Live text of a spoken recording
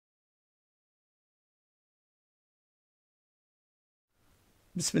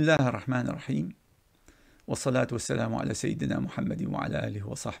بسم الله الرحمن الرحيم والصلاة والسلام على سيدنا محمد وعلى آله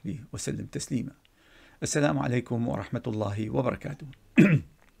وصحبه وسلم تسليما. السلام عليكم ورحمة الله وبركاته.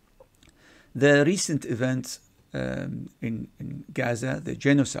 The recent events in Gaza, the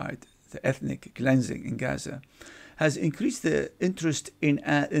genocide, the ethnic cleansing in Gaza, has increased the interest in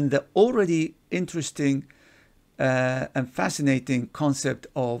the already interesting and fascinating concept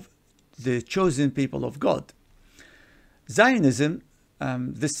of the chosen people of God. Zionism,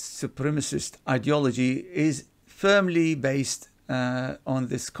 this supremacist ideology, is firmly based on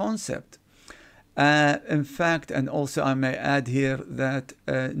this concept. In fact, and also I may add here that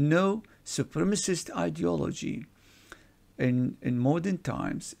no supremacist ideology in modern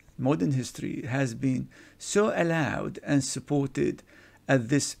times, modern history, has been so allowed and supported as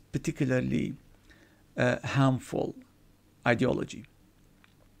this particularly harmful ideology.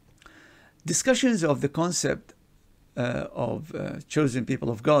 Discussions of the concept of chosen people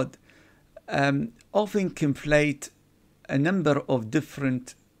of God often conflate a number of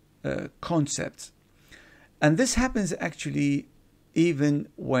different concepts. And this happens actually even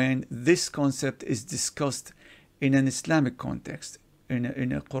when this concept is discussed in an Islamic context, in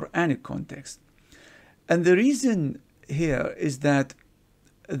a Quranic context. And the reason here is that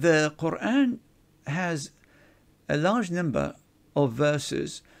the Quran has a large number of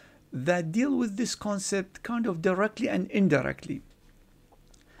verses that deal with this concept kind of directly and indirectly.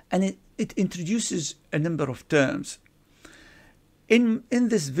 And it introduces a number of terms. In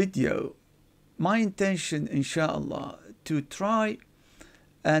this video, my intention, inshallah, to try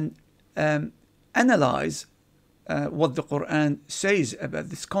and analyze what the Quran says about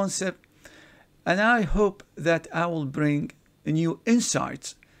this concept, and I hope that I will bring new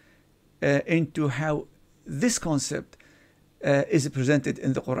insights into how this concept is presented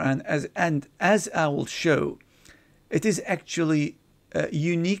in the Quran, as I will show, it is actually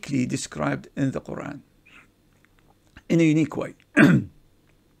uniquely described in the Quran in a unique way.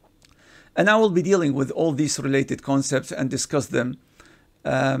 And I will be dealing with all these related concepts and discuss them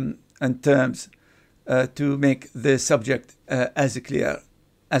and terms to make the subject as clear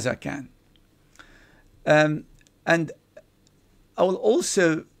as I can. And I will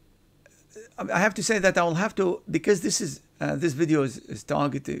also, I have to say that I will have to, because this video is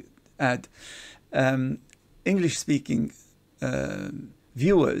targeted at English-speaking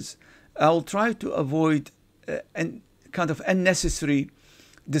viewers, I will try to avoid an kind of unnecessary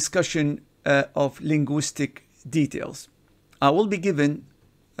discussion of linguistic details. I will be given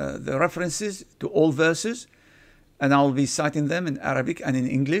the references to all verses, and I will be citing them in Arabic and in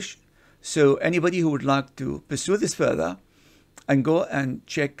English. So anybody who would like to pursue this further and go and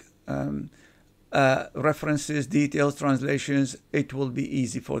check references, details, translations, it will be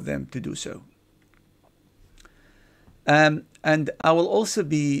easy for them to do so. And I will also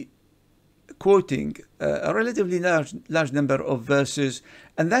be quoting a relatively large number of verses,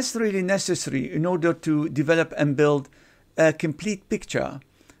 and that's really necessary in order to develop and build a complete picture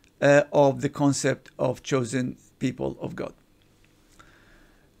of the concept of chosen people of God.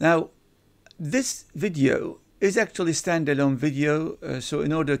 Now, this video is actually a standalone video, so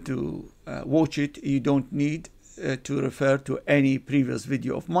in order to watch it, you don't need to refer to any previous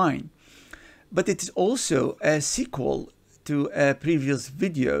video of mine. But it is also a sequel to a previous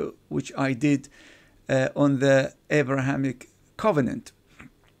video which I did on the Abrahamic covenant.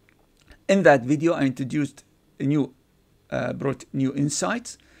 In that video, I introduced brought new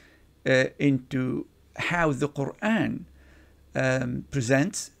insights into how the Quran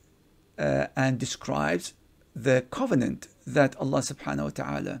presents and describes the covenant that Allah subhanahu wa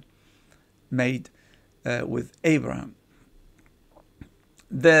ta'ala made with Abraham.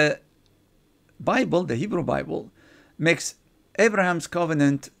 The Bible, the Hebrew Bible, makes Abraham's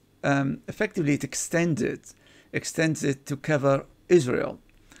covenant effectively, it extends it to cover Israel.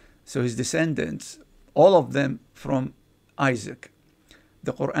 So his descendants, all of them from Isaac.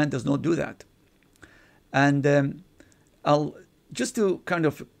 The Quran does not do that. And I'll just to kind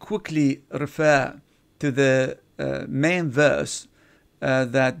of quickly refer to the main verse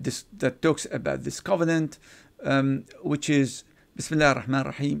that talks about this covenant, which is Bismillah ar-Rahman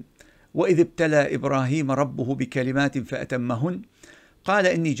ar-Rahim. وَإِذِ ابْتَلَى إِبْرَاهِيمَ رَبُّهُ بِكَلِمَاتٍ فَأَتَمَّهُنْ قَالَ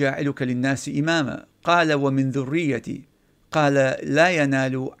إِنِّي جَاعِلُكَ لِلنَّاسِ إِمَامًا قَالَ وَمِنْ ذُرِّيَّتِي قَالَ لَا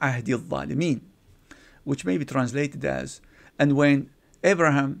يَنَالُ عَهْدِ الظَّالِمِينَ, which may be translated as, and when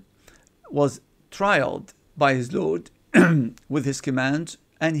Abraham was trialed by his Lord with his commands,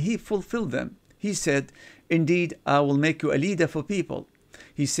 and he fulfilled them, he said, indeed, I will make you a leader for people.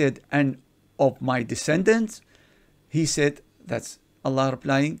 He said, and of my descendants, he said, that's Allah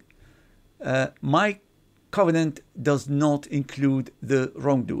replying, my covenant does not include the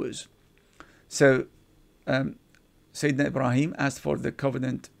wrongdoers. So Sayyidina Ibrahim asked for the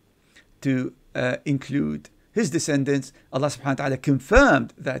covenant to include his descendants. Allah subhanahu wa ta'ala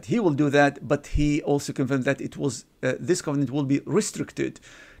confirmed that he will do that, but he also confirmed that it was this covenant will be restricted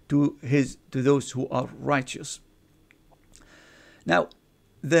to those who are righteous. Now,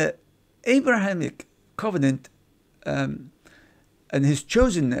 the Abrahamic covenant and his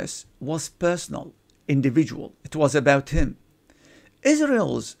chosenness was personal, individual. It was about him.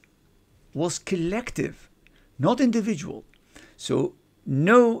 Israel's was collective, not individual. So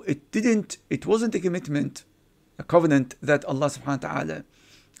no, it wasn't a commitment, a covenant that Allah subhanahu wa ta'ala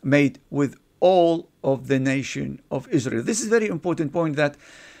made with all of the nation of Israel. This is a very important point that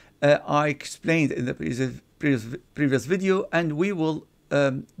I explained in the previous video, and we will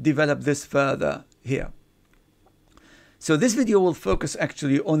develop this further here. So this video will focus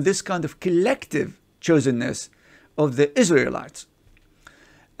actually on this kind of collective chosenness of the Israelites.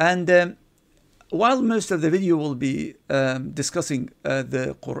 And while most of the video will be discussing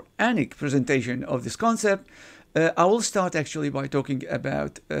the Quranic presentation of this concept, I will start actually by talking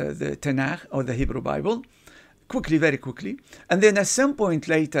about the Tanakh, or the Hebrew Bible, quickly, very quickly. And then at some point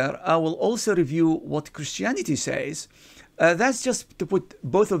later, I will also review what Christianity says. That's just to put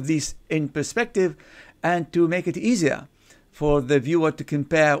both of these in perspective and to make it easier for the viewer to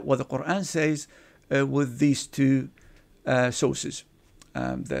compare what the Quran says with these two sources,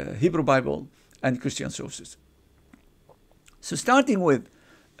 the Hebrew Bible and Christian sources. So starting with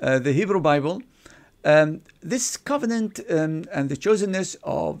the Hebrew Bible, this covenant and the chosenness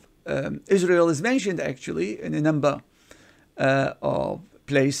of Israel is mentioned actually in a number of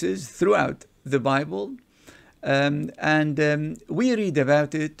places throughout the Bible. And we read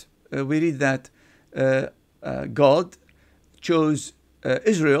about it. We read that God chose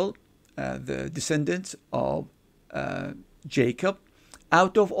Israel, the descendants of Jacob,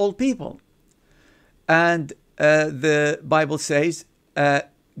 out of all people. And the Bible says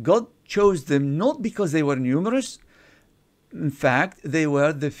God chose them not because they were numerous. In fact, they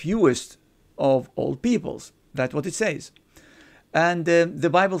were the fewest of all peoples. That's what it says. And the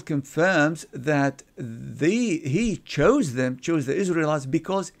Bible confirms that he chose the Israelites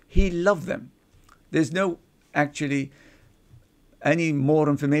because he loved them. There's no actually any more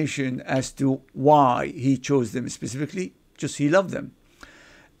information as to why he chose them specifically, just he loved them.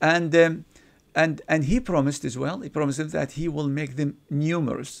 And he promised as well, he promised them that he will make them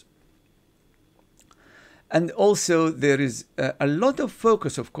numerous. And also there is a lot of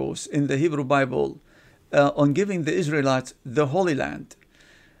focus, of course, in the Hebrew Bible on giving the Israelites the Holy Land.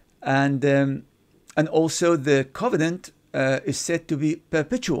 And also the covenant is said to be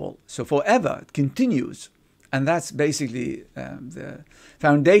perpetual, so forever, it continues. And that's basically the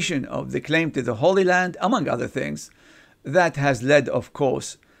foundation of the claim to the Holy Land, among other things. That has led, of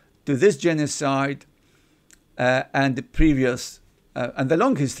course, to this genocide and the previous and the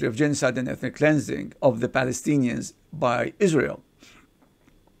long history of genocide and ethnic cleansing of the Palestinians by Israel.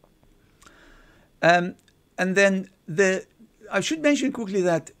 And then I should mention quickly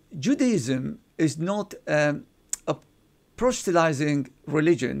that Judaism is not a proselytizing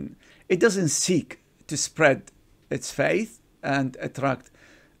religion. It doesn't seek to spread its faith and attract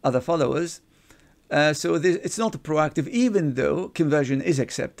other followers. So it's not proactive, even though conversion is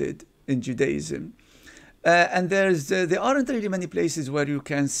accepted in Judaism. And there aren't really many places where you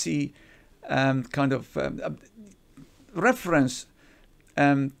can see kind of reference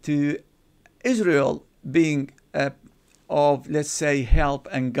to Israel being of, let's say, help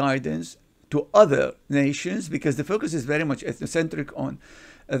and guidance to other nations, because the focus is very much ethnocentric on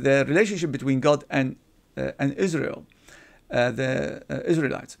the relationship between God and Israel, the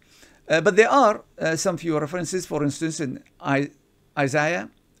Israelites. But there are some few references, for instance, in Isaiah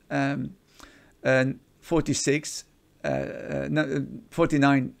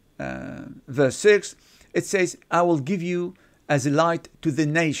 49, verse 6, it says, I will give you as a light to the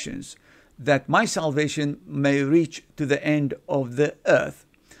nations, that my salvation may reach to the end of the earth.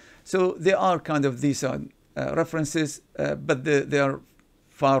 So there are kind of these references, but they are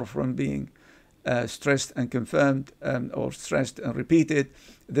far from being stressed and confirmed or stressed and repeated.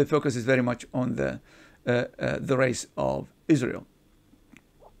 The focus is very much on the race of Israel.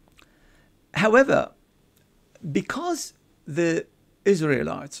 However, because the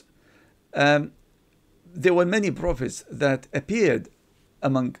Israelites, there were many prophets that appeared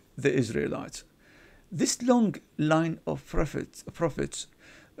among the Israelites. This long line of prophets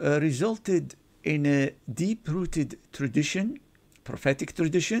resulted in a deep-rooted tradition, prophetic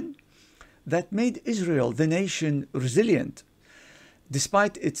tradition, that made Israel, the nation, resilient.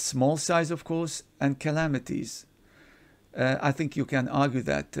 despite its small size, of course, and calamities. I think you can argue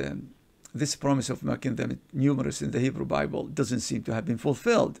that this promise of making them numerous in the Hebrew Bible doesn't seem to have been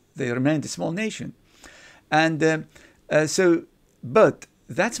fulfilled. They remained a small nation. And but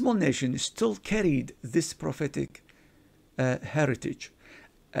that small nation still carried this prophetic heritage,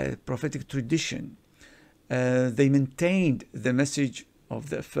 prophetic tradition. They maintained the message of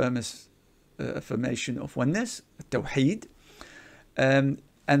the affirmation of oneness, Tawheed, and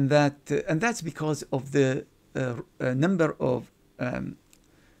that's because of the number of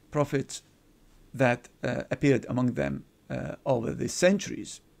prophets that appeared among them over the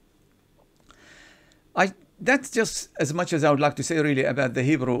centuries. That's just as much as I would like to say really about the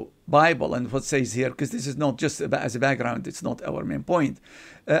Hebrew Bible and what it says here, because this is not just about, as a background, it's not our main point.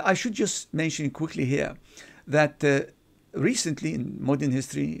 I should just mention quickly here that recently in modern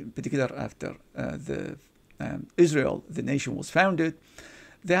history, in particular after Israel, the nation, was founded,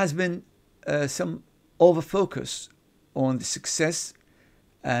 there has been some overfocus on the success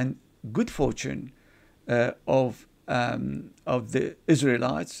and good fortune of the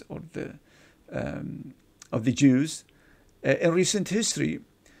Israelites or of the Jews in recent history,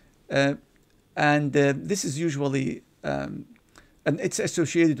 and this is usually and it's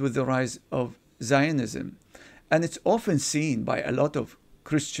associated with the rise of Zionism, and it's often seen by a lot of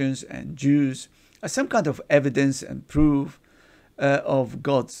Christians and Jews as some kind of evidence and proof of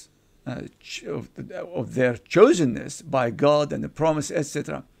God's of their chosenness by God and the promise,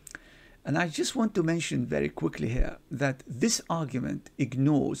 etc. And I just want to mention very quickly here that this argument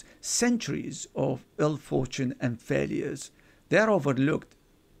ignores centuries of ill fortune and failures. They are overlooked,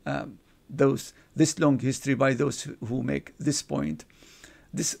 this long history, by those who make this point,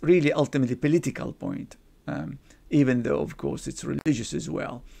 this really ultimately political point, even though of course it's religious as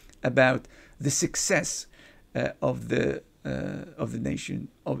well, about the success of the nation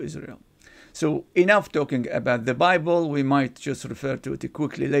of Israel. So enough talking about the Bible. We might just refer to it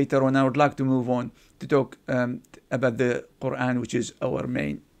quickly later on. I would like to move on to talk about the Qur'an, which is our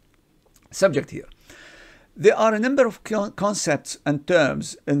main subject here. There are a number of concepts and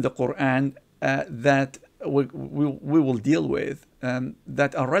terms in the Qur'an that we will deal with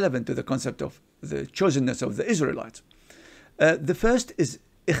that are relevant to the concept of the chosenness of the Israelites. The first is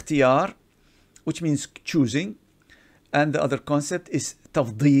ikhtiyar, which means choosing, and the other concept is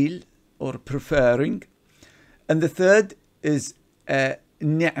tafdeel, or preferring, and the third is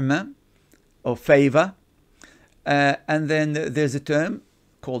ni'mah, or favor, and then there's a term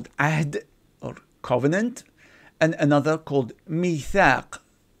called ahd, or covenant, and another called mithaq,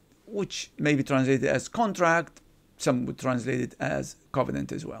 which may be translated as contract. Some would translate it as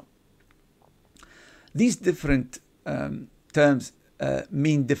covenant as well. These different terms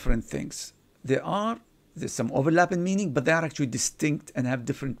mean different things. There's some overlap in meaning, but they are actually distinct and have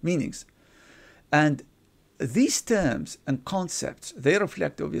different meanings. And these terms and concepts, they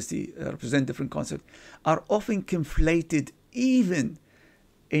reflect, obviously, represent different concepts, are often conflated even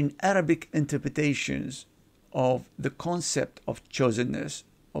in Arabic interpretations of the concept of chosenness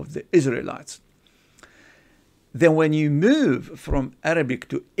of the Israelites. Then when you move from Arabic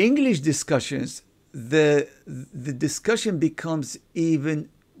to English discussions, the discussion becomes even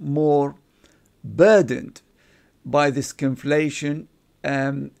more burdened by this conflation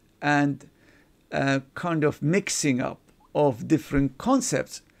and kind of mixing up of different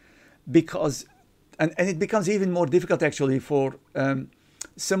concepts, because and it becomes even more difficult actually for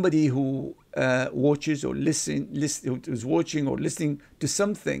somebody who watches or who's watching or listening to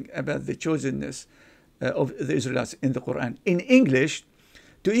something about the chosenness of the Israelites in the Quran in English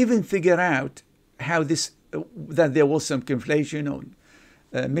to even figure out how that there was some conflation or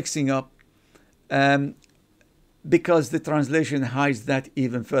mixing up, because the translation hides that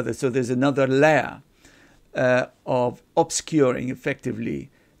even further. So there's another layer of obscuring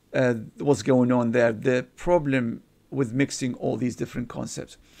effectively what's going on there, the problem with mixing all these different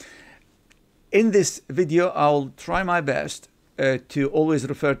concepts. In this video, I'll try my best to always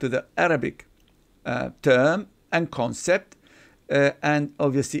refer to the Arabic term and concept, and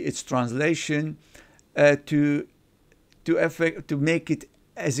obviously its translation, to make it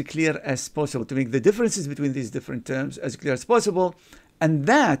as clear as possible, to make the differences between these different terms as clear as possible, and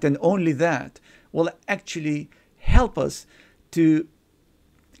that and only that will actually help us to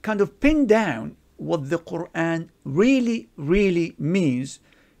kind of pin down what the Quran really, really means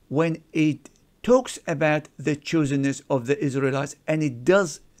when it talks about the chosenness of the Israelites, and it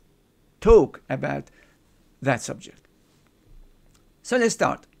does talk about that subject. So let's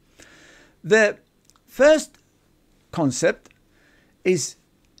start. The first concept is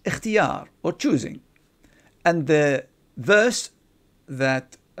ikhtiyar, or choosing, and the verse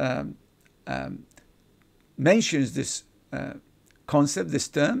that mentions this concept, this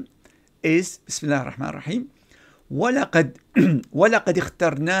term, is Bismillah ar-Rahman ar-Rahim. وَلَقَدْ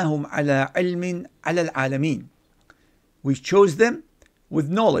اخْتَرْنَاهُمْ عَلَى عِلْمٍ عَلَى الْعَالَمِينَ. We chose them with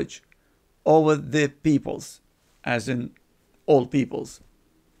knowledge over the peoples, as in all peoples.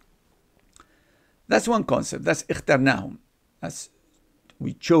 That's one concept. That's اخترناهم. That's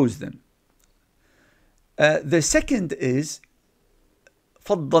we chose them. The second is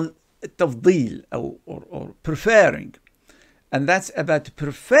فضل التفضيل or preferring, and that's about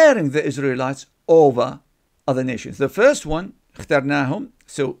preferring the Israelites over other nations. The first one اخترناهم,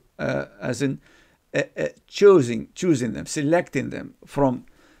 so as in choosing them, selecting them from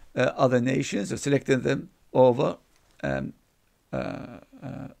other nations, or selecting them over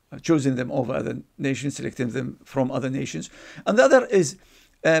choosing them over other nations, selecting them from other nations. And the other is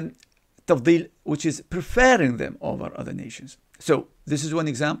tafdil, which is preferring them over other nations. So this is one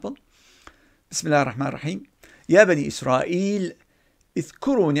example. Bismillah ar-Rahman ar-Rahim. يا بني إسرائيل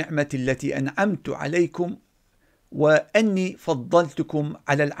اذكروا نعمتي التي أنعمت عليكم وأني فضلتكم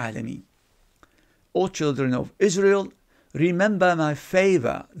على العالمين. O children of Israel, remember my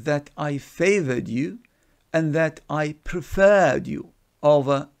favor, that I favored you and that I preferred you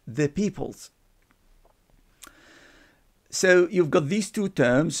over the peoples. So you've got these two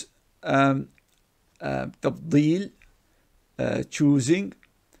terms, تفضيل, choosing,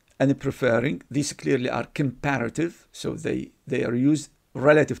 and preferring. These clearly are comparative, so they are used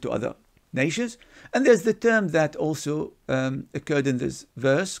relative to other nations. And there's the term that also occurred in this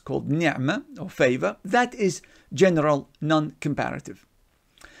verse called ni'mah, or favor. That is general, non-comparative.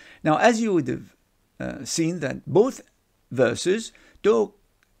 Now, as you would have seen, that both verses talk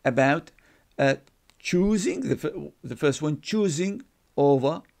about choosing, the first one choosing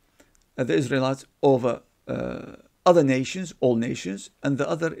over the Israelites over other nations, all nations, and the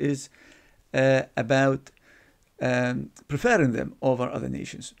other is about preferring them over other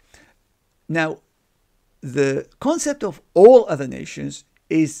nations. Now, the concept of all other nations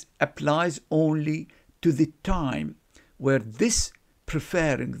applies only to the time where this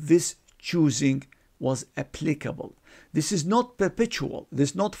preferring, this choosing was applicable. This is not perpetual.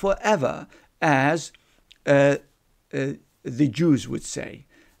 This is not forever, as the Jews would say.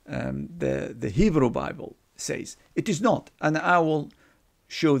 The Hebrew Bible says. It is not, and I will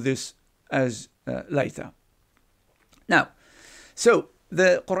show this as later. Now, so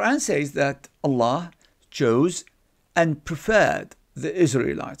the Quran says that Allah chose and preferred the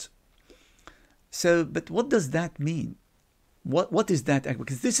Israelites. So, but what does that mean? What is that?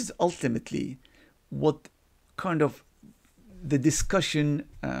 Because this is ultimately what kind of the discussion,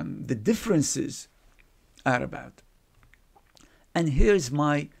 the differences are about. And here's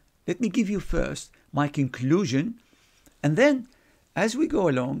let me give you first my conclusion, and then as we go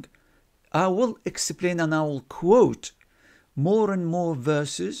along, I will explain and I will quote more and more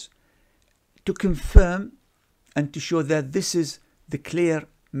verses to confirm and to show that this is the clear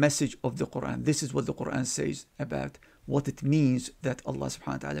message of the Quran. This is what the Quran says about what it means that Allah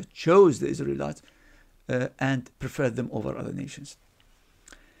subhanahu wa ta'ala chose the Israelites and preferred them over other nations.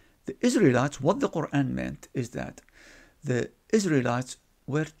 The Israelites, what the Quran meant is that the Israelites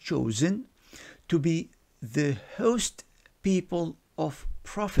were chosen to be the host people of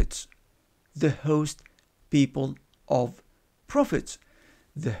prophets. The host people of prophets.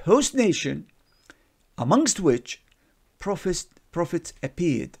 The host nation amongst which prophets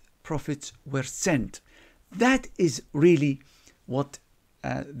appeared, prophets were sent. That is really what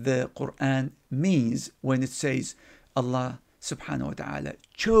the Quran means when it says Allah subhanahu wa ta'ala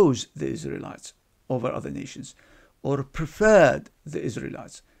chose the Israelites over other nations, or preferred the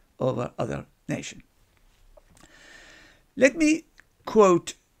Israelites over other nations. Let me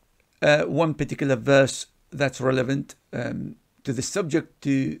quote one particular verse that's relevant to the subject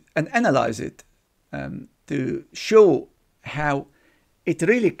and analyze it to show how it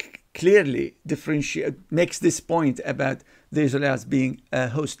really clearly makes this point about the Israelites being a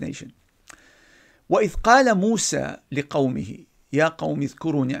host nation. وإذ قال موسى لقومه يا قوم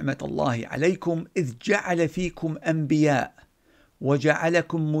اذكروا نعمة الله عليكم إذ جعل فيكم أنبياء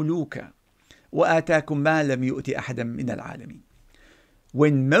وجعلكم ملوكا وآتاكم ما لم يؤت أحدا من العالمين.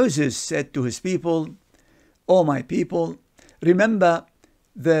 When Moses said to his people, O my people, remember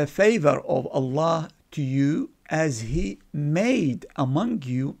the favor of Allah to you as He made among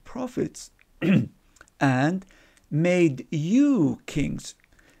you prophets and made you kings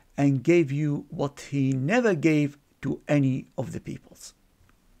and gave you what He never gave to any of the peoples.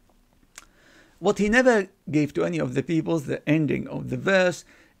 What He never gave to any of the peoples, the ending of the verse,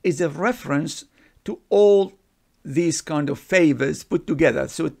 is a reference to all these kind of favors put together.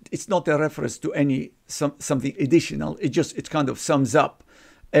 So it's not a reference to something additional. It kind of sums up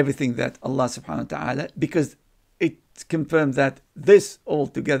everything that Allah subhanahu wa ta'ala, because it confirms that this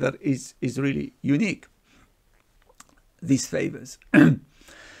altogether is really unique, these favors.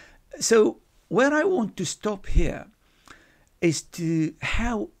 So where I want to stop here is to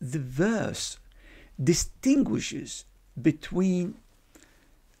how the verse distinguishes between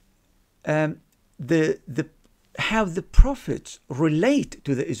how the prophets relate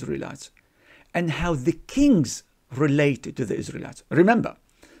to the Israelites and how the kings relate to the Israelites. Remember,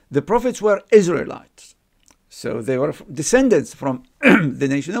 the prophets were Israelites, so they were descendants from the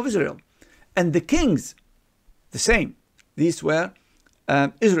nation of Israel, and the kings, the same. These were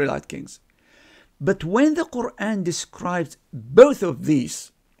Israelite kings. But when the Qur'an describes both of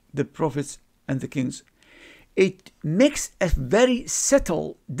these, the prophets and the kings, it makes a very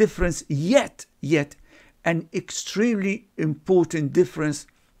subtle difference, yet an extremely important difference,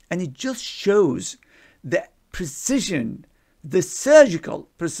 and it just shows the precision, the surgical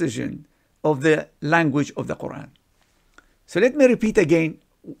precision of the language of the Qur'an. So let me repeat again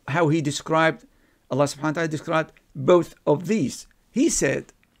how Allah subhanahu wa ta'ala described both of these. He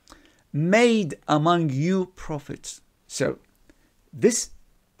said, made among you prophets. So this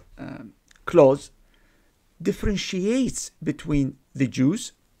clause differentiates between the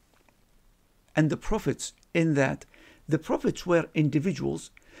Jews and the prophets, in that the prophets were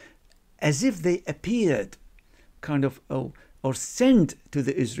individuals as if they appeared kind of or sent to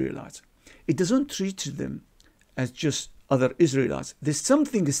the Israelites. It doesn't treat them as just other Israelites. There's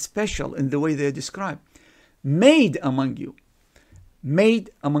something special in the way they are described. Made among you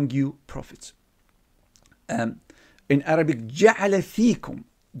prophets. In Arabic, جعل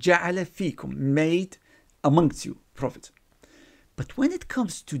فيكم, made amongst you prophets. But when it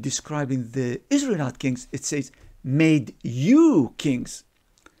comes to describing the Israelite kings, it says made you kings.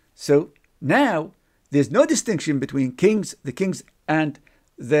 So now there's no distinction between the kings and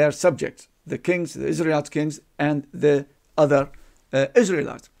their subjects, the kings, the Israelite kings, and the other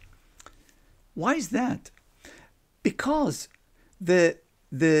Israelites. Why is that? Because Allah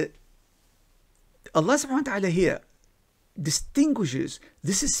subhanahu wa ta'ala here distinguishes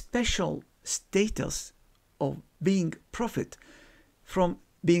this special status of being prophet from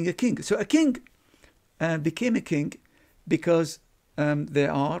being a king. So a king became a king because they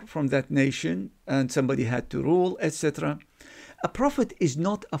are from that nation and somebody had to rule, etc. A prophet is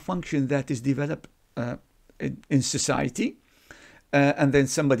not a function that is developed in society. And then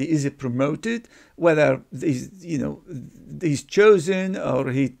somebody is promoted, whether he's chosen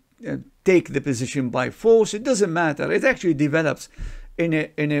or he take the position by force. It doesn't matter. It actually develops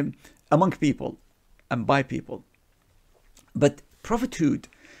among people and by people. But prophethood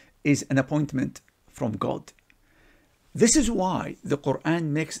is an appointment from God. This is why the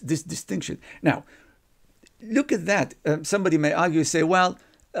Quran makes this distinction. Now, look at that. Somebody may argue, say, well,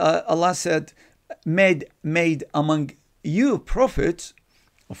 Allah said, made among you prophets,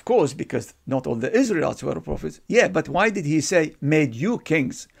 of course, because not all the Israelites were prophets. Yeah, but why did he say made you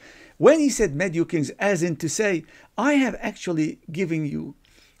kings? When he said made you kings, as in to say, I have actually given you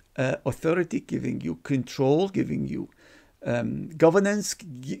authority, giving you control, giving you governance,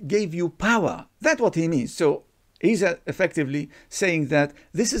 gave you power. That's what he means. So he's effectively saying that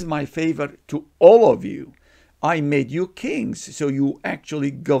this is my favor to all of you. I made you kings, so you actually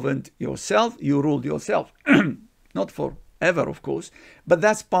governed yourself, you ruled yourself. Not forever, of course, but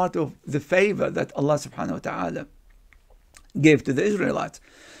that's part of the favor that Allah subhanahu wa ta'ala gave to the Israelites.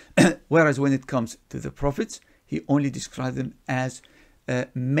 Whereas when it comes to the prophets, he only described them as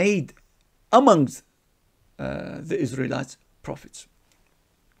made amongst the Israelites prophets.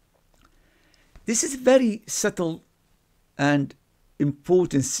 This is a very subtle and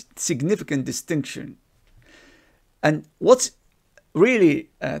important, significant distinction. And what's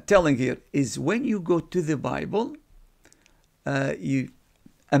really telling here is when you go to the Bible, a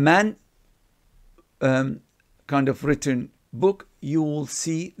man kind of written book, you will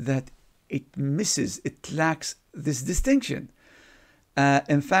see that it lacks this distinction.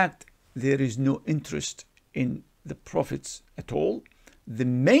 In fact, there is no interest in the prophets at all. The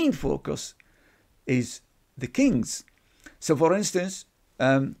main focus is the kings. So for instance,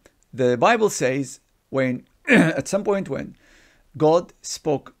 the Bible says when at some point when God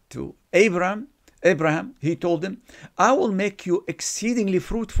spoke to Abraham, he told him, I will make you exceedingly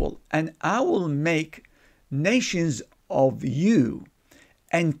fruitful, and I will make nations of you,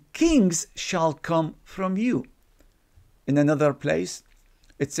 and kings shall come from you. In another place,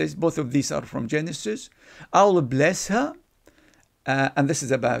 it says, both of these are from Genesis, I will bless her, and this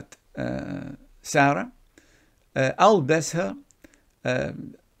is about Sarah, I'll bless her,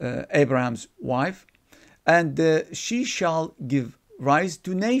 Abraham's wife, and she shall give rise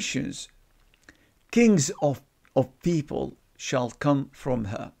to nations. Kings of people shall come from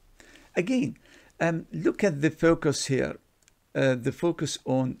her. Again, look at the focus here, the focus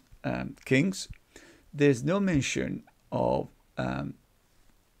on kings. There's no mention of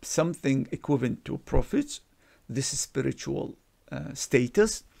something equivalent to prophets, this is spiritual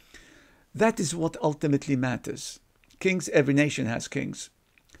status. That is what ultimately matters. Kings, every nation has kings.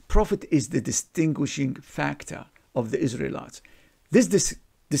 Prophet is the distinguishing factor of the Israelites. This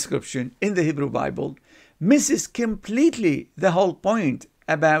description in the Hebrew Bible misses completely the whole point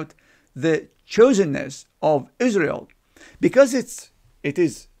about the chosenness of Israel, because it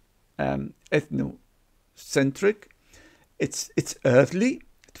is ethnocentric, it's earthly,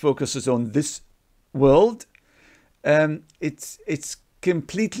 it focuses on this world. It's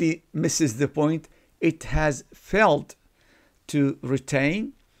completely misses the point. It has failed to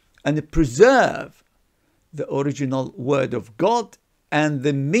retain and preserve the original word of God and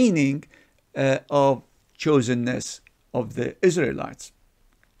the meaning of chosenness of the Israelites.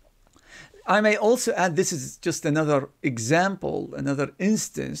 I may also add, this is just another example, another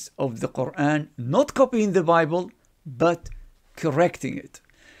instance of the Qur'an not copying the Bible, but correcting it.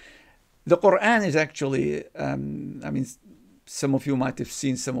 The Qur'an is actually, some of you might have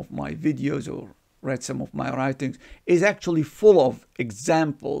seen some of my videos or read some of my writings, is actually full of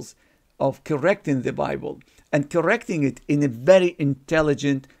examples of correcting the Bible and correcting it in a very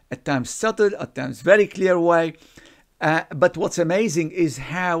intelligent, at times subtle, at times very clear way. But what's amazing is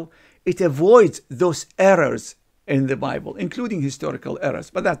how it avoids those errors in the Bible, including historical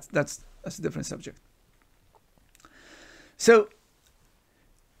errors. But that's a different subject. So,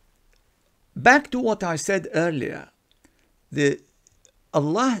 back to what I said earlier,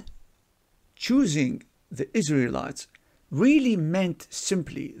 Allah choosing the Israelites really meant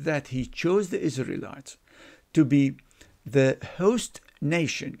simply that He chose the Israelites to be the host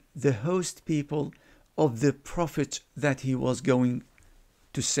nation, the host people of the prophet that He was going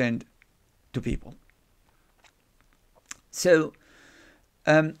to send to people. So,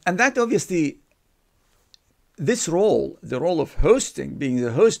 and that obviously, this role, the role of hosting, being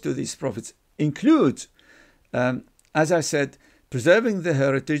the host to these prophets, includes, as I said, preserving the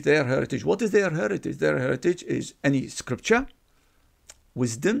heritage, their heritage. What is their heritage? Their heritage is any scripture,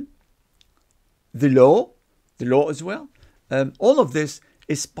 wisdom, the law as well. All of this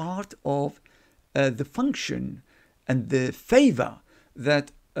is part of the function and the favor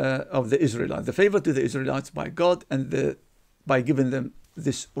that of the Israelites, the favor to the Israelites by God, and by giving them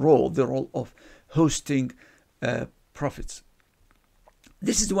this role, the role of hosting prophets.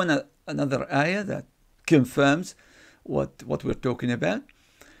 This is another ayah that confirms what we're talking about.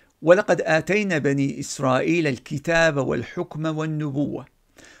 وَلَقَدْ آتَيْنَا بَنِي إِسْرَائِيلَ الْكِتَابَ وَالْحُكْمَ وَالنُّبُوَّةَ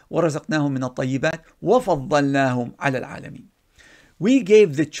وَرَزَقْنَاهُمْ مِنَ الطَّيِّبَاتِ وَفَضَّلْنَاهُمْ عَلَى الْعَالَمِينَ. We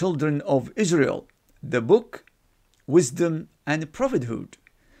gave the children of Israel the book, wisdom, and prophethood.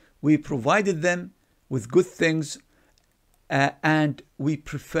 We provided them with good things, and we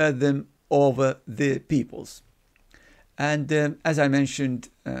preferred them over the peoples. And as I mentioned,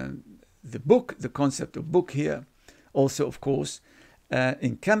 the book, the concept of book here, also, of course,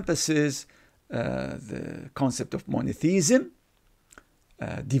 encompasses the concept of monotheism,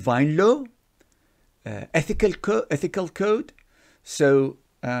 divine law, ethical code. So,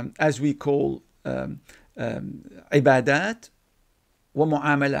 as we call ibadat wa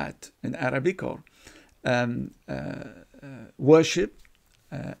mu'amalat in Arabic, or worship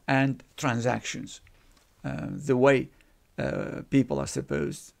and transactions, the way people are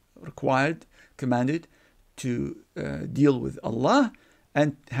required, commanded to deal with Allah,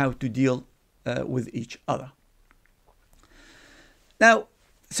 and how to deal with each other. Now,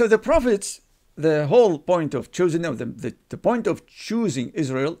 so the prophets, the whole point of choosing them, the point of choosing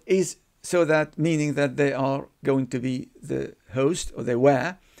Israel is so that, meaning that they are going to be the host, or they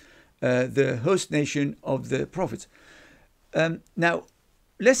were the host nation of the prophets. Now,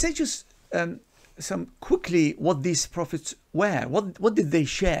 let's say just some quickly what these prophets were. What did they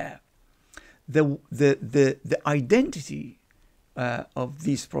share? The identity of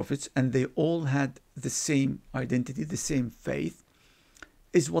these prophets, and they all had the same identity, the same faith,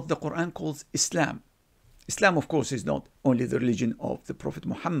 is what the Quran calls Islam. Islam, of course, is not only the religion of the Prophet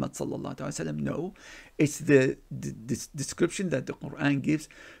Muhammad sallallahu alaihi wasallam. No, it's the description that the Quran gives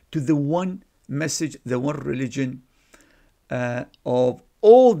to the one message, the one religion of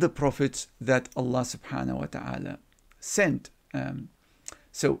all the prophets that Allah subhanahu wa ta'ala sent.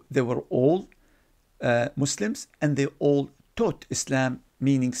 So they were all Muslims, and they all taught Islam,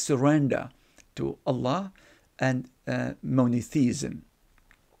 meaning surrender to Allah and monotheism.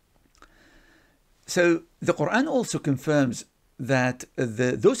 So the Quran also confirms that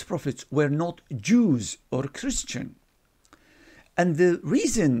those prophets were not Jews or Christian. And the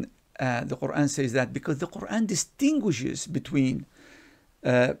reason the Quran says that, because the Quran distinguishes between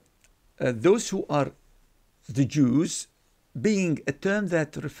those who are the Jews, being a term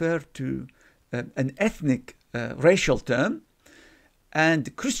that refers to an ethnic racial term,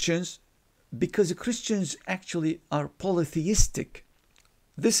 and Christians, because the Christians actually are polytheistic.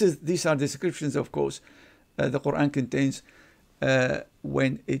 These are descriptions, of course, the Quran contains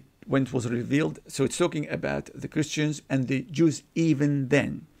when it was revealed. So it's talking about the Christians and the Jews even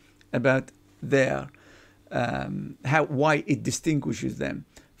then, about their why it distinguishes them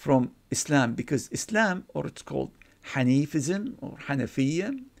from Islam, because Islam, or it's called Hanifism or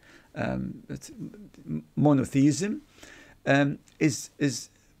Hanafiya, it's monotheism, is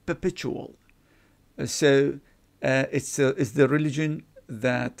perpetual. So it's the religion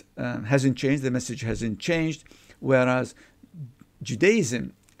that hasn't changed, the message hasn't changed, whereas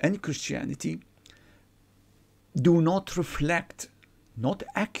Judaism and Christianity do not reflect, not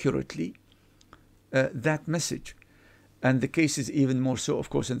accurately, that message. And the case is even more so, of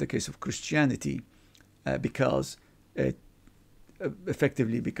course, in the case of Christianity, because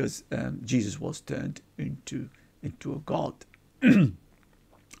Jesus was turned into a god.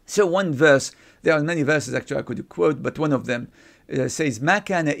 So one verse, there are many verses actually I could quote, but one of them says, ما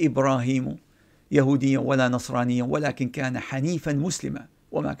كان إبراهيم يهوديا ولا نصرانيا ولكن كان حنيفا مسلما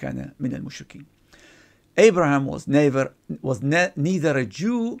وما كان من المشركين. Abraham was neither a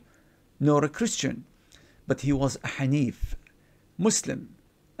Jew nor a Christian, but he was a Hanif, Muslim,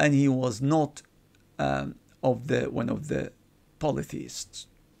 and he was not one of the polytheists.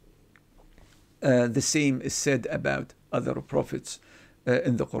 The same is said about other prophets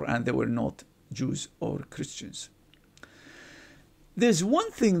in the Quran. They were not Jews or Christians. There's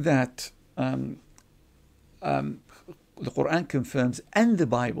one thing that the Quran confirms, and the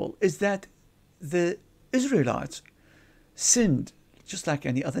Bible, is that the Israelites sinned just like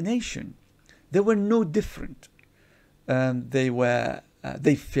any other nation. They were no different. They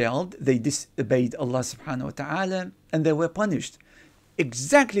failed, they disobeyed Allah subhanahu wa ta'ala, and they were punished.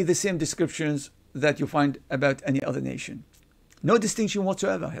 Exactly the same descriptions that you find about any other nation. No distinction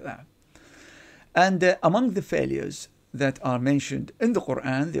whatsoever here. And among the failures that are mentioned in the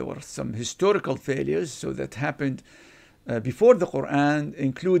Quran, there were some historical failures, so that happened before the Quran,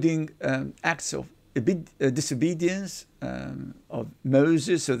 including acts of disobedience of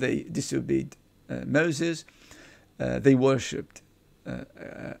Moses. So they disobeyed Moses. They worshipped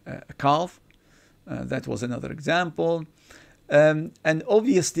a calf. That was another example. And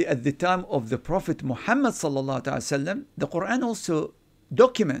obviously at the time of the Prophet Muhammad sallallahu alaihi wasallam, the Quran also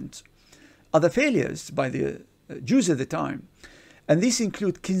documents other failures by the Jews at the time. And these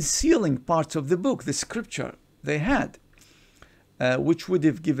include concealing parts of the book, the scripture they had, which would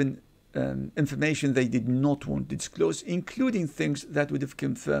have given information they did not want to disclose, including things that would have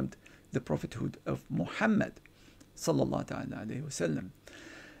confirmed the prophethood of Muhammad sallallahu alaihi wasallam.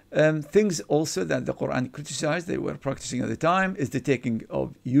 Things also that the Quran criticized they were practicing at the time is the taking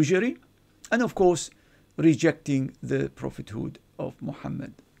of usury, and of course rejecting the prophethood of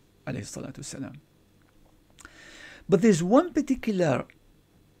Muhammad alayhi salatu wasalam. But there's one particular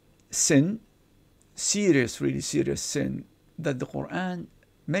sin, really serious sin, that the Quran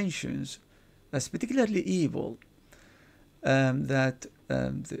mentions that's particularly evil, that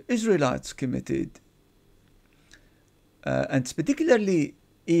the Israelites committed, and it's particularly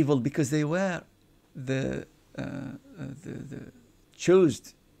evil because they were the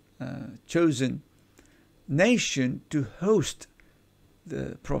chosen nation to host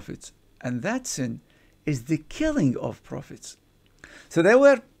the prophets, and that sin is the killing of prophets. So they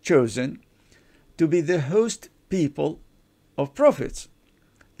were chosen to be the host people of prophets,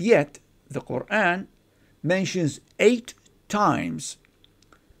 yet the Quran mentions 8 times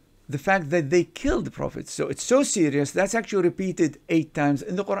the fact that they killed the prophets. So it's so serious that's actually repeated 8 times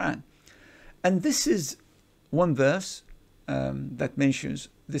in the Quran. And this is one verse that mentions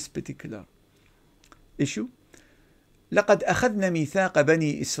this particular issue. لقد أخذنا ميثاق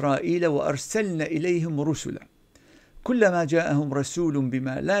بني إسرائيل وأرسلنا إليهم رسلا كلما جاءهم رسول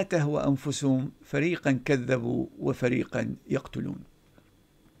بما لا تهوى أنفسهم فريقا كذبوا وفريقا يقتلون.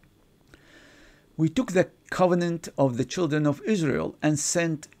 We took the covenant of the children of Israel and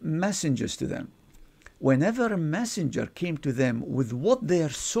sent messengers to them. Whenever a messenger came to them with what their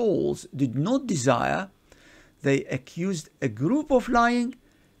souls did not desire, they accused a group of lying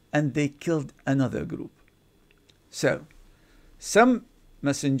and they killed another group. So, some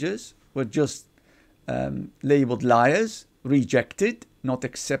messengers were just labeled liars, rejected, not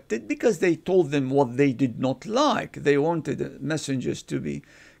accepted, because they told them what they did not like. They wanted the messengers to be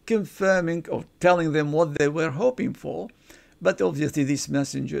confirming or telling them what they were hoping for. But obviously these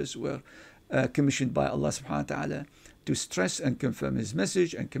messengers were commissioned by Allah subhanahu wa ta'ala to stress and confirm his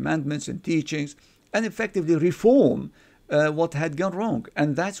message and commandments and teachings and effectively reform what had gone wrong.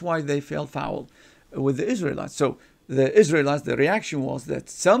 And that's why they fell foul with the Israelites. So the Israelites, the reaction was that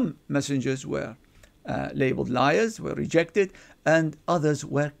some messengers were labeled liars, were rejected, and others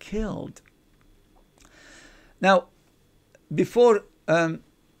were killed. Now, before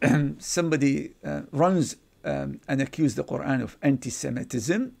somebody runs and accuses the Quran of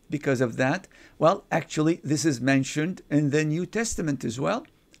anti-Semitism because of that, well, actually, this is mentioned in the New Testament as well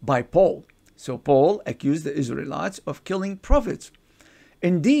by Paul. So Paul accused the Israelites of killing prophets.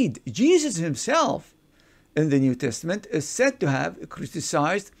 Indeed, Jesus himself in the New Testament is said to have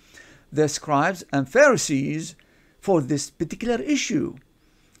criticized the scribes and Pharisees for this particular issue.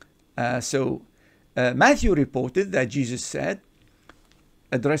 Matthew reported that Jesus said,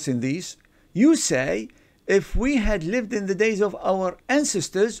 addressing these, "You say, if we had lived in the days of our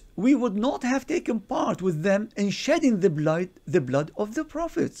ancestors, we would not have taken part with them in shedding the blood of the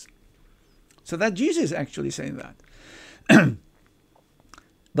prophets." So that Jesus is actually saying that.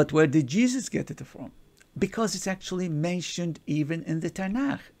 But where did Jesus get it from? Because it's actually mentioned even in the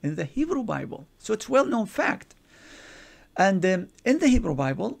Tanakh, in the Hebrew Bible. So it's a well-known fact. And in the Hebrew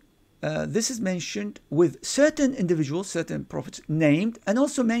Bible, this is mentioned with certain individuals, certain prophets named, and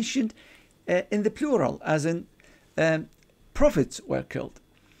also mentioned in the plural, as in prophets were killed.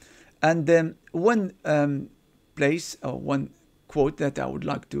 And one place or one quote that I would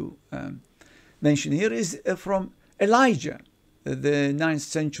like to mention here is from Elijah, the 9th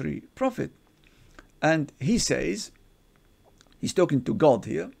century prophet. And he says, he's talking to God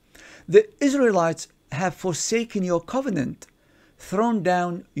here, "The Israelites have forsaken your covenant, thrown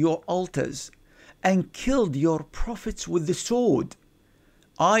down your altars, and killed your prophets with the sword.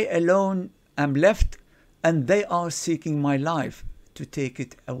 I alone am left, and they are seeking my life to take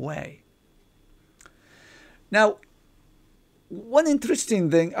it away." Now, one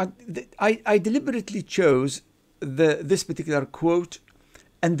interesting thing, I deliberately chose this particular quote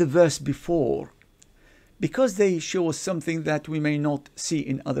and the verse before, because they show us something that we may not see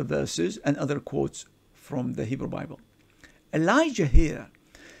in other verses and other quotes from the Hebrew Bible. Elijah here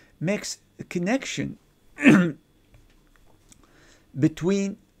makes a connection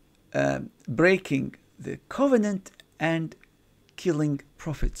between breaking the covenant and killing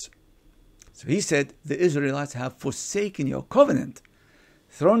prophets. So he said, the Israelites have forsaken your covenant,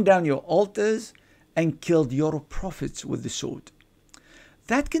 thrown down your altars, and killed your prophets with the sword.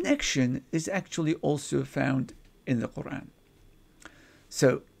 That connection is actually also found in the Quran.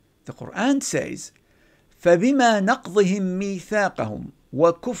 So the Quran says, فَبِمَا نَقْضِهِمْ مِيثَاقَهُمْ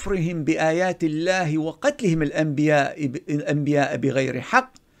وَكُفْرِهِمْ بِآيَاتِ اللَّهِ وَقَتْلِهِمْ الْأَنْبِيَاءَ بِغَيْرِ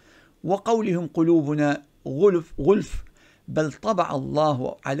حَقٍّ وَقَوْلِهِمْ قُلُوبُنَا غُلْفٌ بَلْ طَبَعَ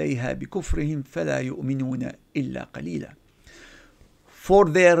اللَّهُ عَلَيْهَا بِكُفْرِهِمْ فَلَا يُؤْمِنُونَ إِلَّا قَلِيلًا. For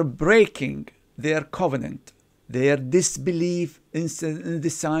their breaking their covenant, their disbelief in the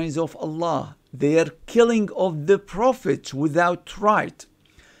signs of Allah, their killing of the prophets without right,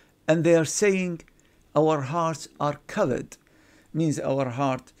 and they are saying our hearts are covered, means our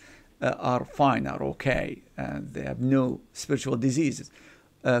hearts are fine, are okay, and they have no spiritual diseases,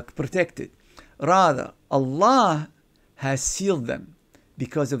 protected. Rather, Allah has sealed them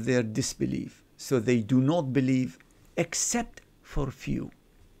because of their disbelief, so they do not believe except for few.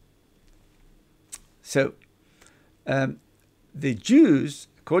 So, the Jews,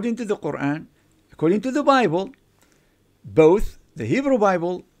 according to the Quran, according to the Bible, both the Hebrew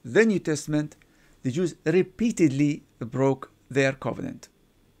Bible, the New Testament, the Jews repeatedly broke their covenant.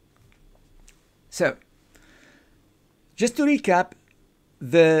 So, just to recap,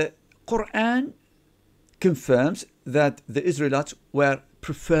 the Quran confirms that the Israelites were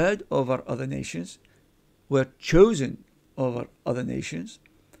preferred over other nations, were chosen over other nations.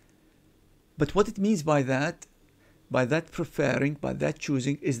 But what it means by that preferring, by that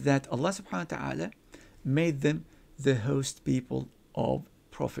choosing, is that Allah subhanahu wa ta'ala made them the host people of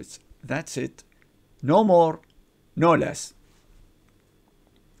prophets. That's it. No more, no less.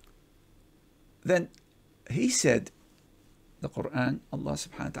 Then he said, the Quran, Allah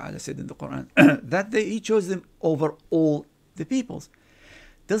subhanahu wa ta'ala said in the Quran, that he chose them over all the peoples.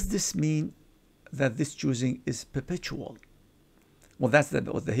 Does this mean that this choosing is perpetual? Well, that's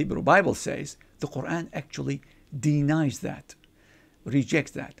what the Hebrew Bible says. The Quran actually denies that,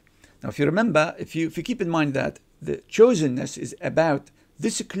 rejects that. Now, if you remember, if you keep in mind that the chosenness is about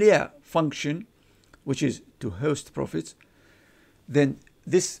this clear function which is to host prophets, then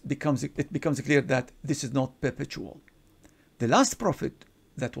it becomes clear that this is not perpetual. The last prophet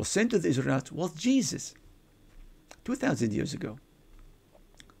that was sent to the Israelites was Jesus, 2,000 years ago.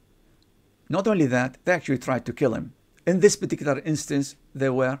 Not only that, they actually tried to kill him. In this particular instance, they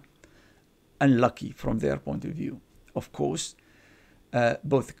were unlucky from their point of view. Of course,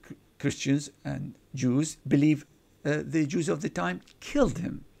 both Christians and Jews believe the Jews of the time killed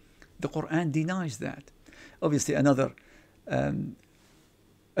him. The Qur'an denies that. Obviously, another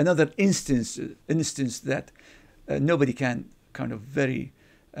instance that nobody can kind of very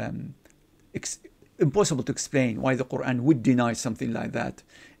impossible to explain why the Qur'an would deny something like that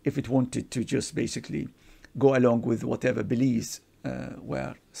if it wanted to just basically go along with whatever beliefs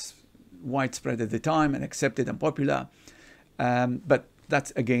were widespread at the time and accepted and popular. But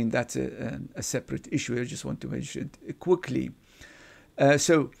that's a separate issue. I just want to mention it quickly.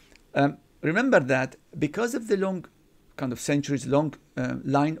 Remember that because of the long kind of centuries, long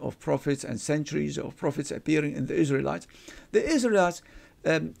line of prophets and centuries of prophets appearing in the Israelites they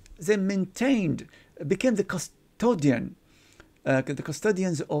became the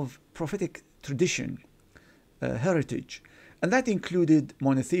custodians of prophetic tradition, heritage, and that included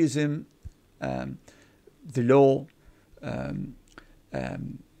monotheism, the law,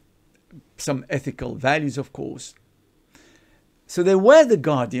 some ethical values, of course. So they were the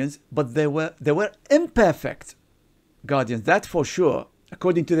guardians, but they were imperfect guardians, that for sure,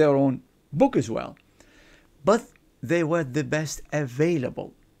 according to their own book as well. But they were the best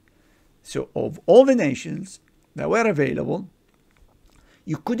available. So of all the nations that were available,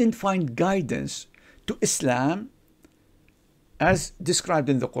 you couldn't find guidance to Islam as described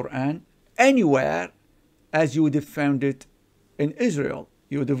in the Quran anywhere as you would have found it in Israel.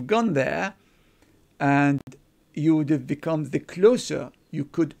 You would have gone there and you would have become the closer you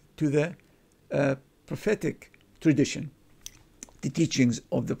could to the prophetic tradition, the teachings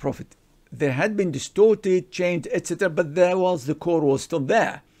of the Prophet. They had been distorted, changed, etc., but the core was still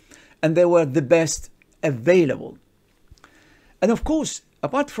there, and they were the best available. And of course,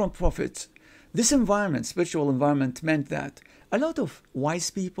 apart from prophets, this environment, spiritual environment, meant that a lot of wise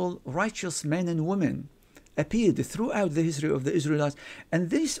people, righteous men and women appeared throughout the history of the Israelites, and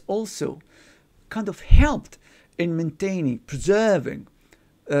this also kind of helped in maintaining, preserving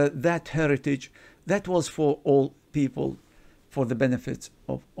that heritage that was for all people, for the benefit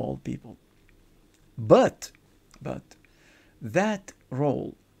of all people. But that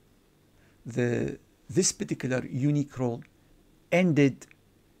role, this particular unique role, ended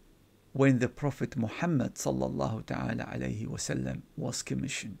when the Prophet Muhammad sallallahu ta'ala alayhi wasallam was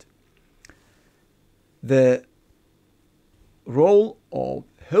commissioned. The role of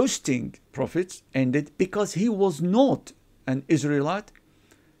hosting prophets ended because he was not an Israelite.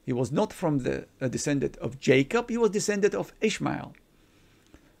 He was not from a descendant of Jacob. He was descendant of Ishmael,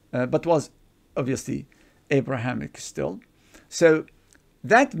 but was obviously Abrahamic still. So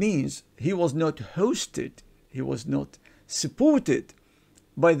that means he was not hosted. He was not supported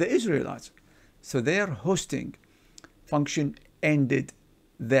by the Israelites. So their hosting function ended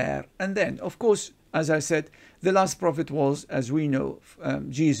there. And then, of course, as I said, the last prophet was, as we know,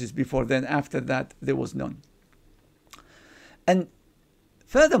 Jesus. Before then, after that, there was none. And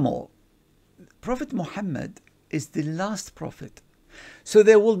furthermore, Prophet Muhammad is the last prophet. So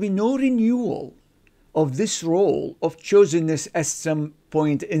there will be no renewal of this role of chosenness at some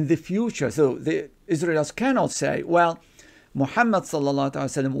point in the future. So the Israelites cannot say, well, Muhammad sallallahu alaihi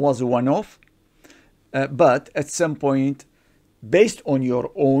wasallam was a one-off, but at some point, based on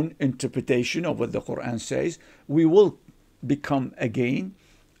your own interpretation of what the Quran says, we will become again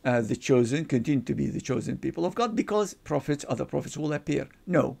the chosen, continue to be the chosen people of God, because other prophets will appear.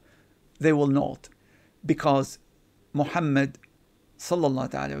 No, they will not, because Muhammad sallallahu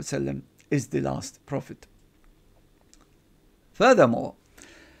alaihi wasallam is the last prophet. Furthermore,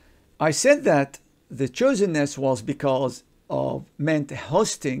 I said that the chosenness was because of meant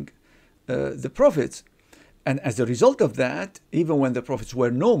hosting the prophets. And as a result of that, even when the prophets were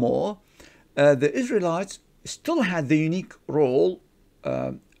no more, the Israelites still had the unique role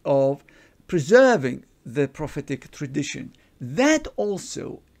of preserving the prophetic tradition. That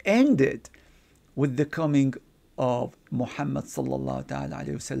also ended with the coming of Muhammad sallallahu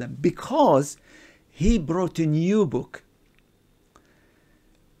alaihi wasallam, because he brought a new book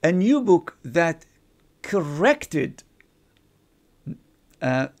that corrected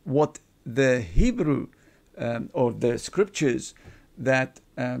what the Hebrew or the scriptures that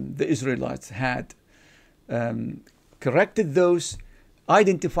the Israelites had, corrected those,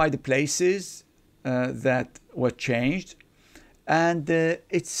 identified the places that were changed, And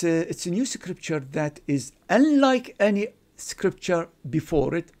it's a new scripture that is unlike any scripture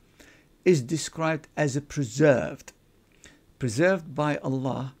before it, is described as a preserved by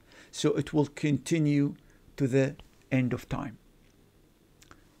Allah, so it will continue to the end of time.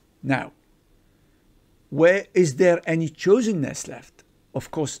 Now, where is there any chosenness left?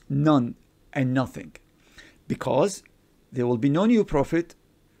 Of course, none and nothing, because there will be no new prophet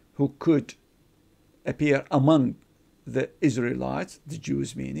who could appear among the Israelites, the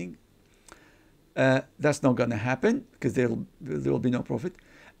Jews meaning. That's not going to happen, because there will be no prophet,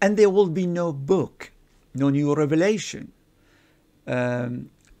 and there will be no book, no new revelation, so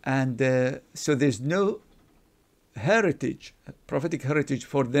there's no heritage, prophetic heritage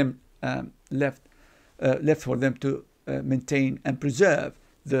for them left for them to maintain and preserve.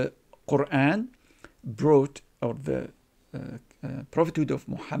 The Qur'an brought, or the prophethood of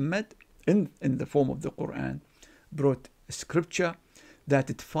Muhammad in the form of the Qur'an, brought a scripture that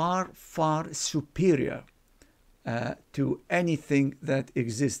is far, far superior to anything that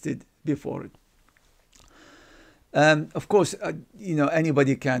existed before it. Of course,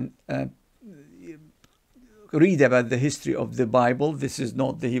 anybody can read about the history of the Bible. This is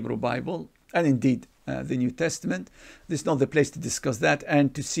not the Hebrew Bible, and indeed the New Testament. This is not the place to discuss that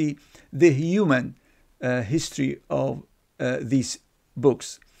and to see the human history of these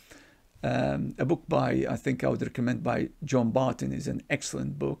books. A book by, I think I would recommend, by John Barton is an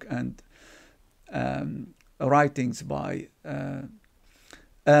excellent book, and writings by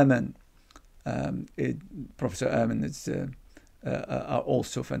Ehrman, Professor Ehrman are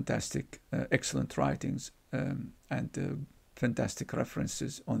also fantastic, excellent writings, and fantastic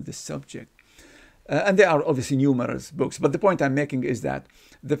references on this subject. And there are obviously numerous books, but the point I'm making is that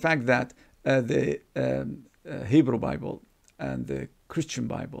the fact that the Hebrew Bible and the Christian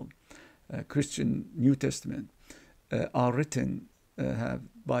Bible, Christian New Testament, are written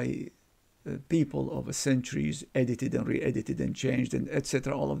by people over centuries, edited and re-edited and changed, and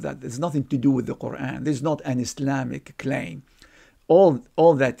etc. All of that. There's nothing to do with the Quran. There's not an Islamic claim. All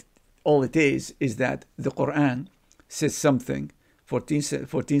it is that the Quran says something 14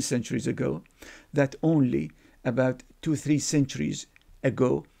 centuries ago that only about 2-3 centuries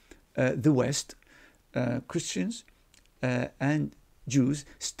ago the West, Christians and Jews,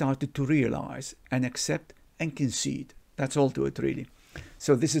 started to realize and accept and concede. That's all to it, really.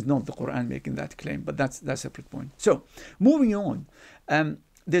 So this is not the Quran making that claim, but that's a separate point. So moving on,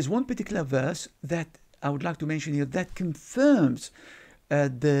 there's one particular verse that I would like to mention here that confirms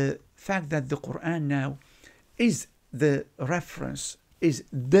the fact that the Quran now is the reference, is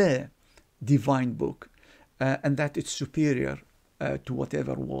the divine book, and that it's superior to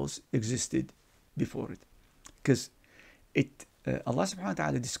whatever existed before it. Because Allah subhanahu wa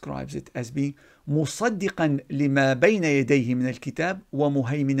ta'ala describes it as being مُصَدِّقًا لِمَا بَيْنَ يَدَيْهِ مِنَ الْكِتَابِ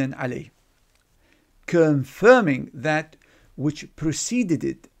وَمُهَيْمِنًا عَلَيْهِ, confirming that which preceded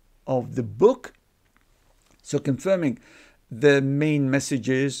it of the book. So confirming the main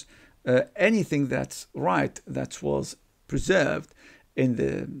messages, anything that's right, that was preserved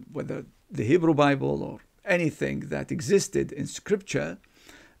in whether the Hebrew Bible or anything that existed in Scripture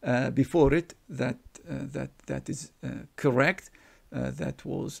before it, that is correct, that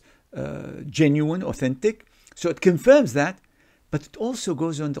was genuine, authentic. So it confirms that, but it also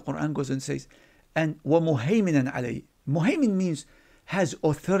goes on, the Quran goes on and says, and وَمُهَيْمِنًا عَلَيْهِ. Muhaymin means has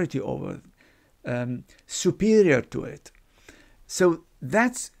authority over, superior to it. So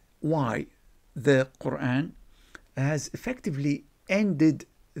that's why the Quran has effectively ended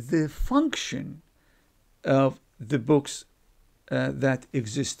the function of the books that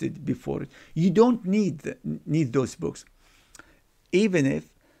existed before it. You don't need those books, even if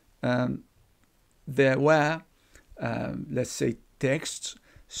there were, let's say, texts,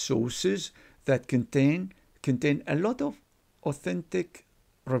 sources that contain a lot of authentic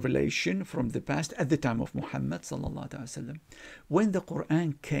revelation from the past at the time of Muhammad sallallahu alaihi wasallam. When the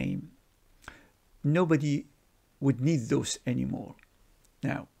Quran came, nobody would need those anymore.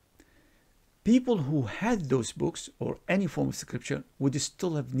 Now, people who had those books or any form of scripture would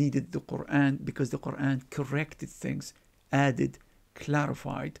still have needed the Quran, because the Quran corrected things, added,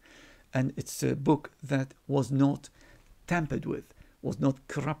 clarified, and it's a book that was not tampered with, was not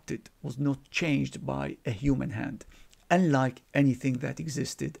corrupted, was not changed by a human hand, unlike anything that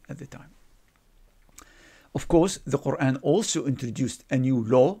existed at the time. Of course, the Quran also introduced a new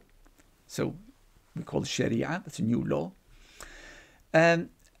law, so we call Sharia, it's a new law, and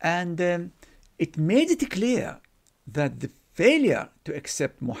it made it clear that the failure to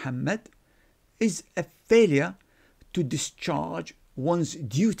accept Muhammad is a failure to discharge one's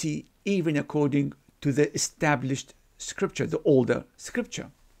duty, even according to the established scripture, the older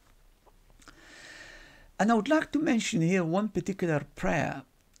scripture. And I would like to mention here one particular prayer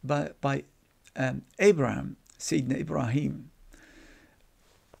by Abraham, Sayyidina Ibrahim,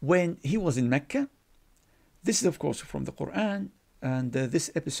 when he was in Mecca. This is, of course, from the Qur'an, and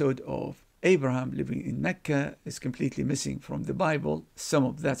this episode of Abraham living in Mecca is completely missing from the Bible.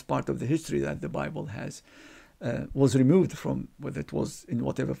 That's part of the history that the Bible has was removed from, whether it was in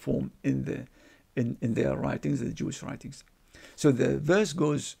whatever form in their writings, the Jewish writings. So the verse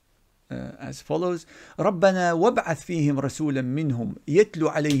goes as follows: ربنا وابعث فيهم رسولا منهم يتلو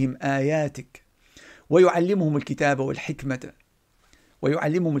عليهم آياتك ويعلمهم الكتاب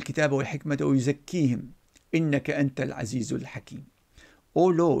والحكمة ويزكيهم إنك أنت العزيز الحكيم. O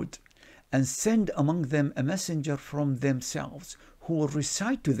Lord, and send among them a messenger from themselves who will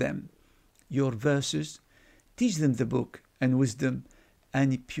recite to them your verses, teach them the book and wisdom,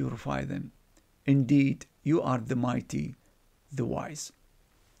 and purify them. Indeed, you are the mighty, the wise.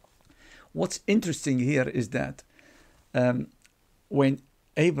 What's interesting here is that when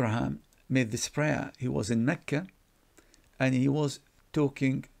Abraham made this prayer, he was in Mecca, and he was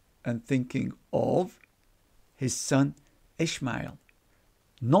talking and thinking of his son Ishmael,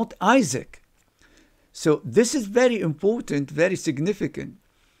 not Isaac. So this is very important, very significant.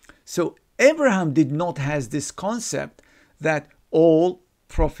 So Abraham did not have this concept that all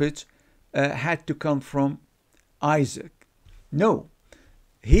prophets had to come from Isaac. No,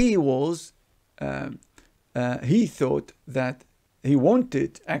 he was. He thought that he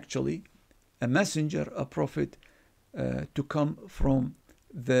wanted actually a messenger, a prophet, to come from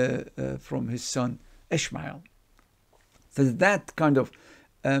his son Ishmael. So that kind of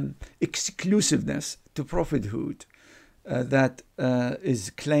exclusiveness to prophethood that is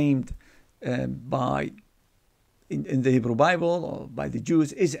claimed in the Hebrew Bible or by the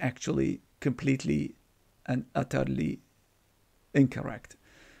Jews is actually completely and utterly incorrect.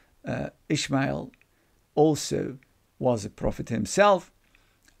 Ishmael also was a prophet himself,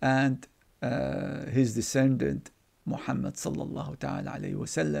 and his descendant Muhammad sallallahu ta'ala alayhi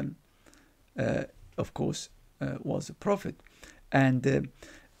wasallam, of course, was a prophet. And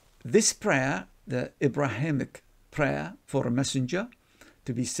this prayer, the Abrahamic prayer for a messenger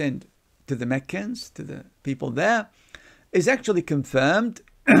to be sent to the Meccans, to the people there, is actually confirmed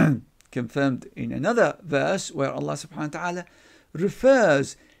in another verse where Allah subhanahu wa ta'ala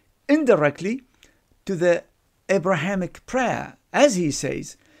refers indirectly to the Abrahamic prayer, as he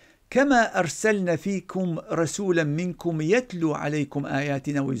says, كما أرسلنا فيكم رسولا منكم يتلو عليكم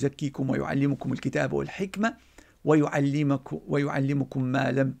آياتنا ويزكيكم ويعلمكم الكتاب والحكمة ويعلمكم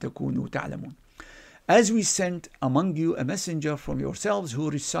ما لم تكونوا تعلمون. As we sent among you a messenger from yourselves who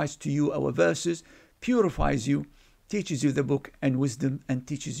recites to you our verses, purifies you, teaches you the book and wisdom, and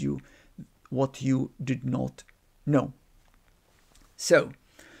teaches you what you did not know. So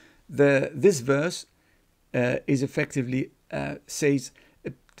this verse is effectively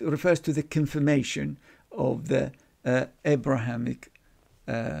refers to the confirmation of the Abrahamic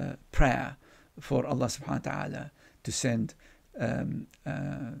prayer for Allah subhanahu wa ta'ala to send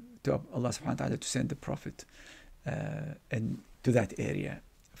to send the prophet and to that area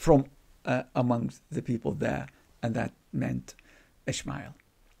from amongst the people there, and that meant Ishmael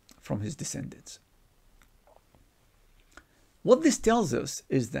from his descendants. What this tells us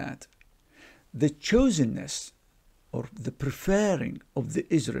is that the chosenness or the preferring of the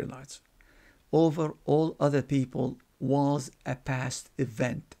Israelites over all other people was a past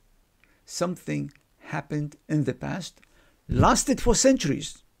event. Something happened in the past, lasted for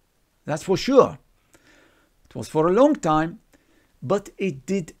centuries, that's for sure. It was for a long time, but it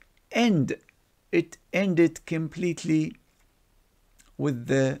did end. It ended completely with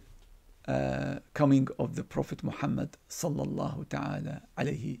the coming of the Prophet Muhammad sallallahu ta'ala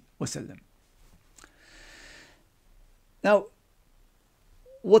alayhi wasallam. Now,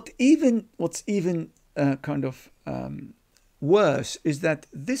 what's even kind of worse is that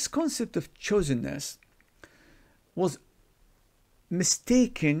this concept of chosenness was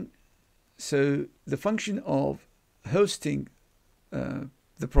mistaken. So the function of hosting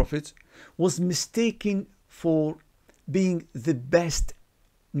the prophets was mistaken for being the best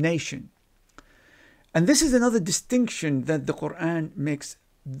nation. And this is another distinction that the Qur'an makes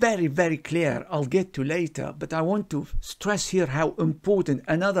very, very clear. I'll get to later, but I want to stress here how important,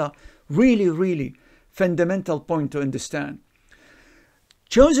 another really, really fundamental point to understand.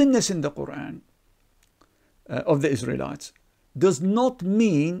 Chosenness in the Qur'an of the Israelites does not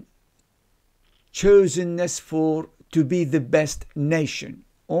mean chosenness to be the best nation,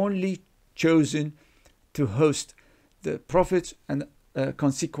 only chosen to host the prophets and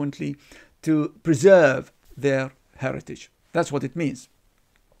consequently to preserve their heritage. That's what it means.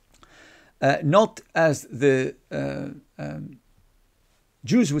 Not as the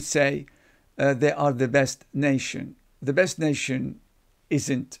Jews would say, they are the best nation. The best nation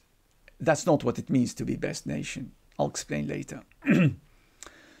isn't, that's not what it means to be best nation. I'll explain later.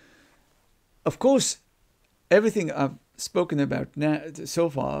 Of course, everything I've spoken about now, so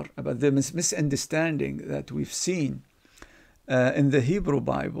far, about the misunderstanding that we've seen in the Hebrew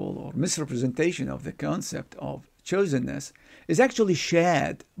Bible, or misrepresentation of the concept of chosenness, is actually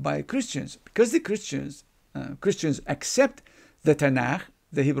shared by Christians, because the Christians accept the Tanakh,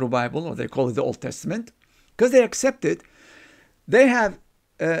 the Hebrew Bible, or they call it the Old Testament. Because they accept it, they have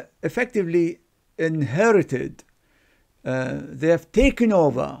effectively inherited, they have taken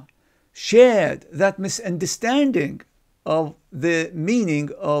over, shared that misunderstanding of the meaning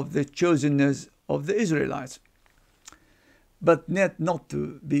of the chosenness of the Israelites. But not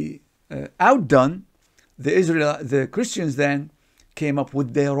to be outdone, the Christians then came up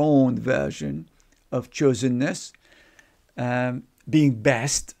with their own version of chosenness, being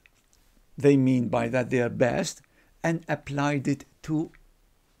best. They mean by that they are best, and applied it to,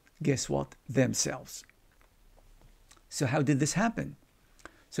 guess what, themselves. So how did this happen?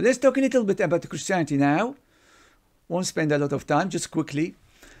 So let's talk a little bit about Christianity now. Won't spend a lot of time, just quickly.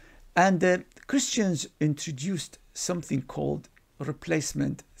 And Christians introduced something called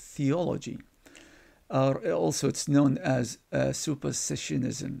replacement theology. Also, it's known as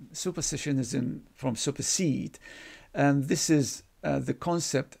supersessionism. Supersessionism from supersede. And this is the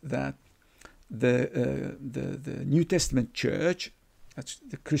concept that the New Testament church, that's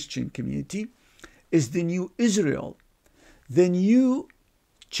the Christian community, is the new Israel, the new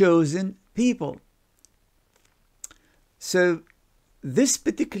chosen people. So this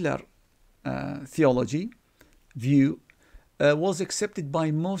particular theology, view, was accepted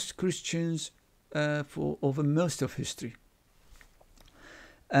by most Christians for over most of history.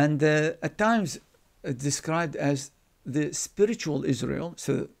 And at times described as the spiritual Israel,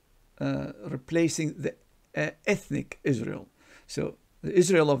 so replacing the ethnic Israel. So the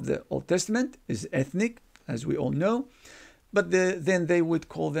Israel of the Old Testament is ethnic, as we all know, but then they would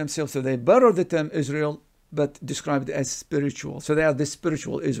call themselves, so they borrow the term Israel, but described as spiritual. So they are the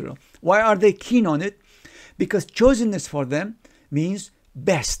spiritual Israel. Why are they keen on it? Because chosenness for them means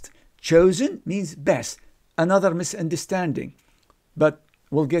best. Chosen means best. Another misunderstanding. But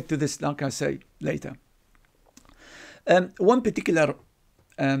we'll get to this, like I say, later. One particular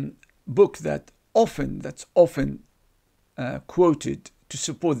book that's often quoted to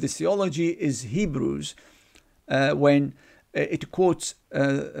support this theology is Hebrews, when it quotes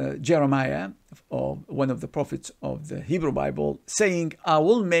Jeremiah, or one of the prophets of the Hebrew Bible, saying, I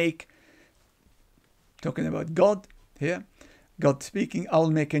will make, talking about God here, God speaking, I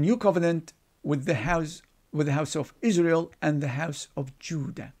will make a new covenant with the house of Israel and the house of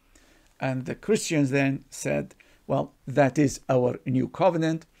Judah. And the Christians then said, well, that is our new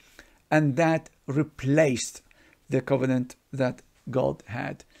covenant, and that replaced the covenant that God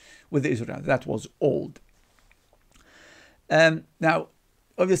had with Israel. That was old. Now,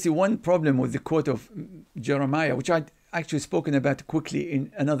 obviously, one problem with the quote of Jeremiah, which I'd actually spoken about quickly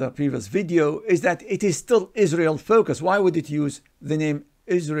in another previous video, is that it is still Israel focused. Why would it use the name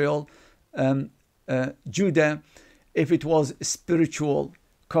Israel, Judah, if it was a spiritual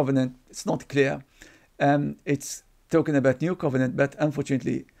covenant? It's not clear. It's talking about new covenant, but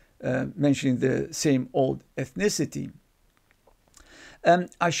unfortunately mentioning the same old ethnicity.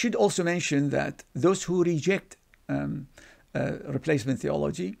 I should also mention that those who reject replacement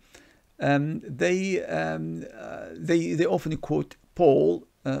theology, they often quote Paul,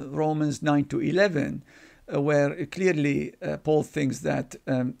 Romans 9-11, where clearly Paul thinks that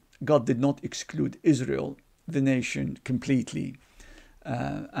God did not exclude Israel, the nation, completely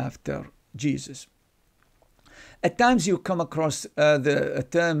after Jesus. At times you come across the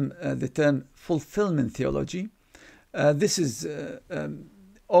term fulfillment theology. This is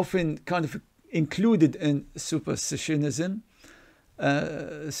often kind of included in supersessionism.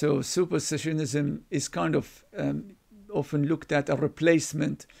 So supersessionism is kind of often looked at a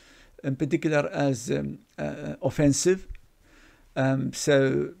replacement, in particular, as offensive.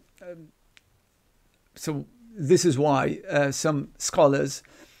 So this is why some scholars,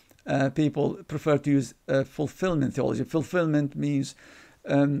 people prefer to use fulfillment theology. Fulfillment means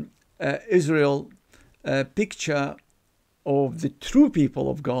Israel, picture of the true people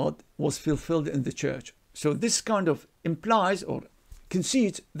of God was fulfilled in the church. So this kind of implies or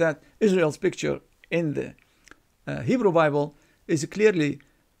concedes that Israel's picture in the Hebrew Bible is clearly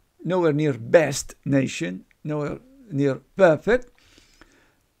nowhere near best nation, nowhere near perfect,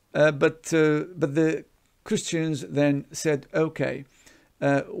 but the Christians then said, okay,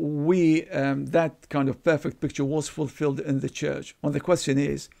 that kind of perfect picture was fulfilled in the church. Well, the question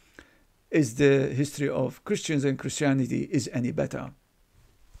is the history of Christians and Christianity is any better?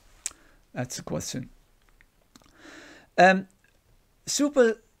 That's the question.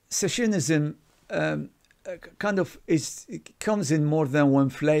 Supersessionism comes in more than one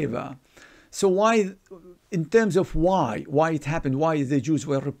flavor. So why, in terms of why it happened, why the Jews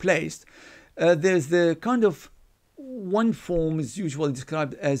were replaced, there's the kind of one form is usually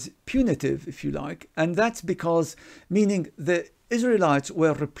described as punitive, if you like, and that's because, meaning the Israelites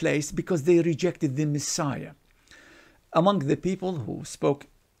were replaced because they rejected the Messiah. Among the people who spoke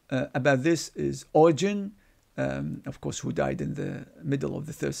about this is Origen, of course, who died in the middle of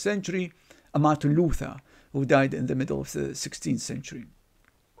the 3rd century, and Martin Luther, who died in the middle of the 16th century.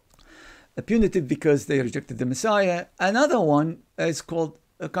 Punitive because they rejected the Messiah. Another one is called,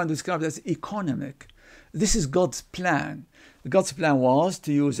 kind of described as economic. This is God's plan. God's plan was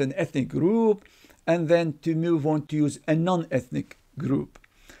to use an ethnic group and then to move on to use a non-ethnic group.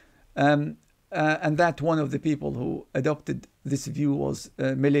 And that one of the people who adopted this view was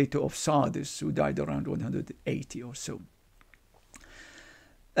Meleto of Sardis, who died around 180 or so.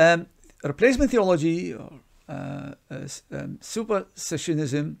 Replacement theology, or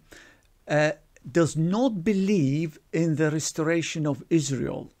supersessionism, does not believe in the restoration of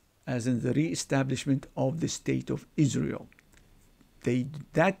Israel, as in the re-establishment of the state of Israel.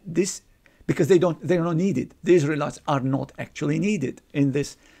 Because they're not needed. The Israelites are not actually needed in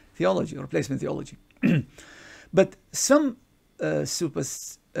this theology, replacement theology. But some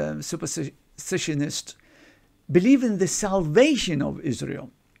supersessionists believe in the salvation of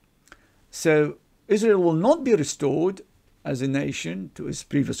Israel. So Israel will not be restored as a nation to its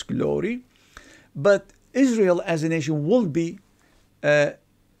previous glory, but Israel as a nation will be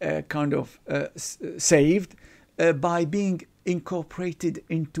saved by being incorporated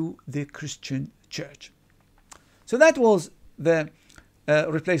into the Christian church. So that was the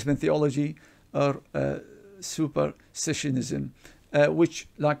replacement theology, or supersessionism, which,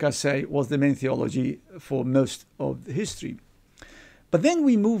 like I say, was the main theology for most of the history. But then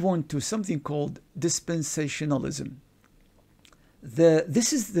we move on to something called dispensationalism.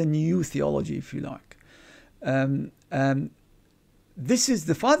 This is the new theology, if you like. This is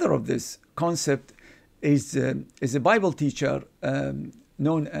the father of this concept is a Bible teacher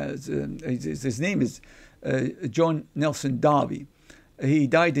known as, his name is John Nelson Darby. He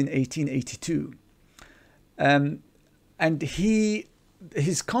died in 1882. And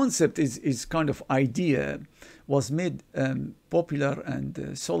his concept is kind of idea was made popular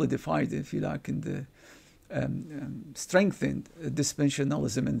and solidified, if you like, in the strengthened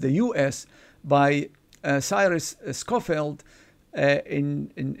dispensationalism in the U.S. by Cyrus Scofield,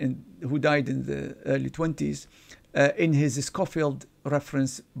 who died in the early 20s, in his Scofield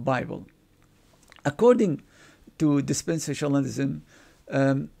Reference Bible. According to dispensationalism,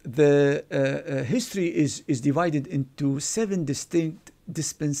 the history is divided into 7 distinct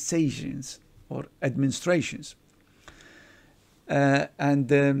dispensations or administrations.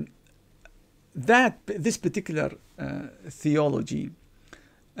 This particular theology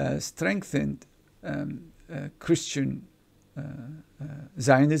strengthened Christian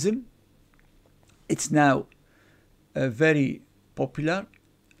Zionism. It's now very popular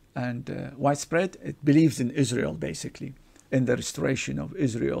and widespread. It believes in Israel, basically, in the restoration of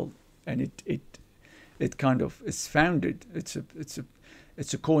Israel, and it kind of is founded.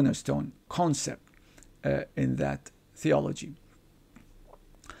 It's a cornerstone concept in that theology.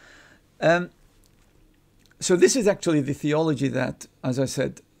 So this is actually the theology that, as I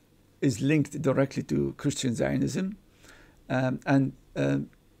said, is linked directly to Christian Zionism, and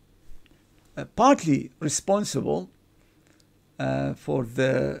partly responsible for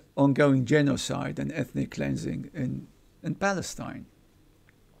the ongoing genocide and ethnic cleansing in Palestine.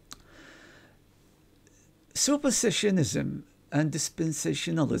 Supersessionism and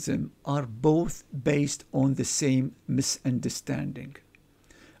dispensationalism are both based on the same misunderstanding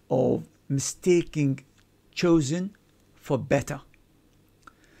of mistaking chosen for better.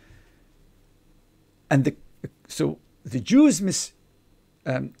 And so the Jews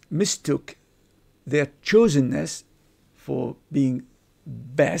mistook their chosenness for being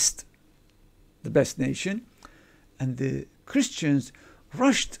best, the best nation, and the Christians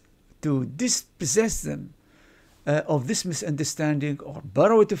rushed to dispossess them of this misunderstanding or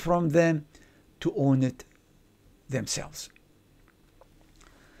borrow it from them to own it themselves.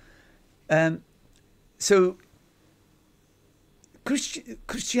 So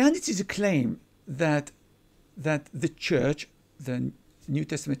Christianity's claim that the church, the New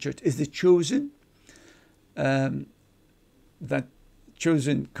Testament church, is the chosen that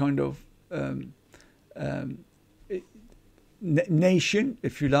chosen kind of nation,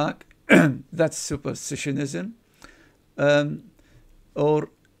 if you like, that's supersessionism, or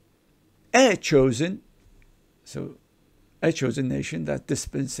a chosen, so a chosen nation, that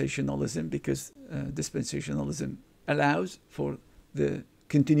dispensationalism, because dispensationalism allows for the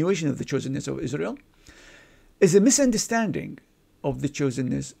continuation of the chosenness of Israel, is a misunderstanding of the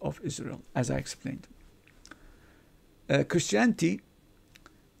chosenness of Israel, as I explained. Christianity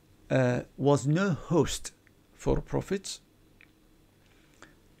was no host for prophets.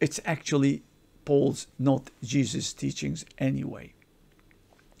 It's actually Paul's, not Jesus' teachings anyway.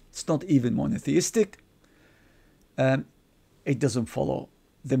 It's not even monotheistic. It doesn't follow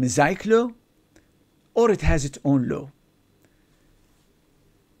the Mosaic law, or it has its own law.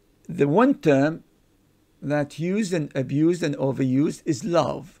 The one term that used and abused and overused is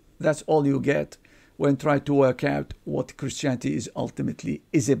love. That's all you get when trying to work out what Christianity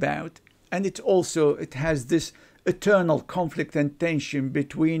is about. And it has this eternal conflict and tension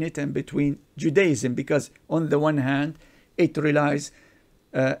between it and between Judaism, because on the one hand, it relies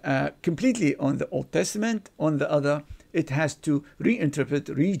completely on the Old Testament. On the other, it has to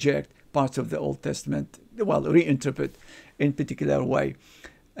reject parts of the Old Testament, well, reinterpret in particular way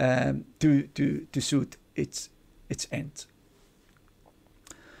to suit its ends.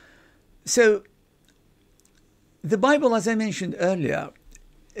 So the Bible, as I mentioned earlier,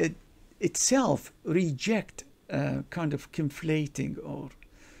 itself reject kind of conflating or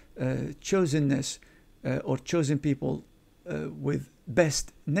chosenness or chosen people with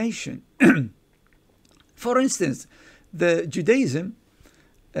best nation. For instance, the Judaism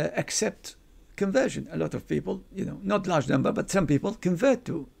accept conversion. A lot of people, not large number, but some people convert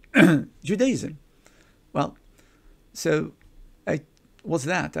to Judaism. Well, so what's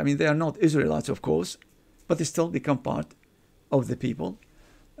that? I mean, they are not Israelites, of course, but they still become part of the people,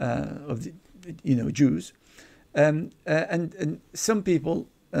 of the Jews, and some people,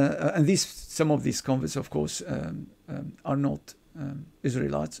 and some of these converts, of course, are not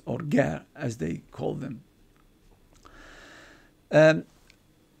Israelites, or Ger, as they call them.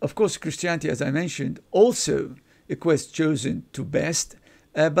 Of course, Christianity, as I mentioned, also equates chosen to best,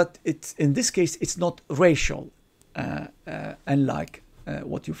 but in this case, it's not racial, unlike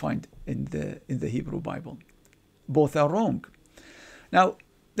what you find in the Hebrew Bible. Both are wrong. Now,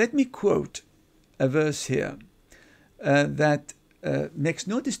 let me quote a verse here that makes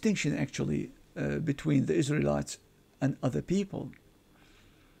no distinction, actually, between the Israelites and other people.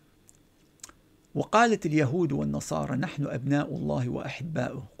 وقالت اليهود والنصارى نحن أبناء الله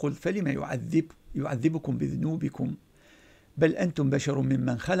وأحباؤه قل فلم يعذبكم بذنوبكم بل أنتم بشر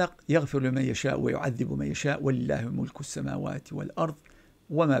ممن خلق يغفر لمن يشاء ويعذب من يشاء ولله ملك السماوات والأرض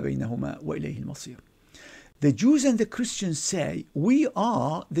وما بينهما وإليه المصير. The Jews and the Christians say, we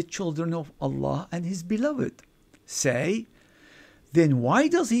are the children of Allah and His beloved. Say, then why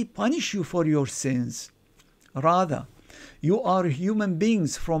does He punish you for your sins? Rather, you are human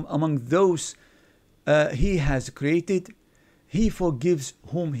beings from among those He has created. He forgives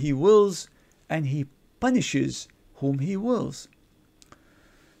whom He wills, and He punishes whom He wills.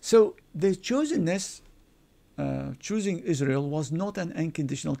 So the chosenness, choosing Israel, was not an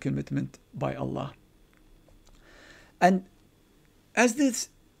unconditional commitment by Allah. And as this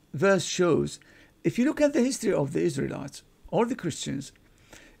verse shows, if you look at the history of the Israelites or the Christians,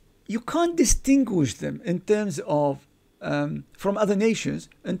 you can't distinguish them in terms of from other nations,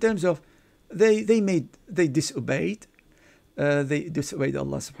 in terms of they disobeyed, they disobeyed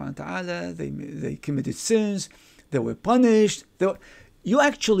Allah subhanahu wa ta'ala, they committed sins, they were punished. You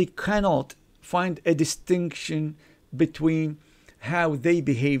actually cannot find a distinction between how they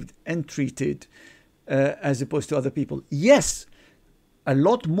behaved and treated as opposed to other people. Yes, a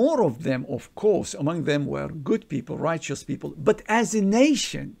lot more of them, of course, among them were good people, righteous people, but as a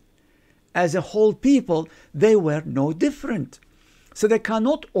nation, as a whole people, they were no different. So they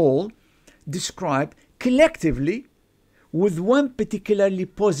cannot all describe collectively with one particularly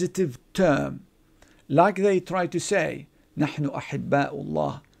positive term, like they try to say, نحن أحباء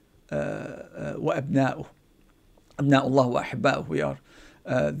الله وأبناؤه. أبناء الله وأحباؤه. We are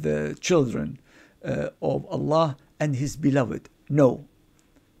the children of Allah and His beloved. No,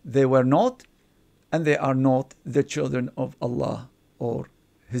 they were not, and they are not the children of Allah or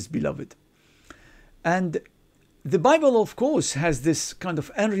His beloved. And the Bible, of course, has this kind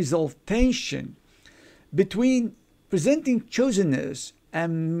of unresolved tension between presenting chosenness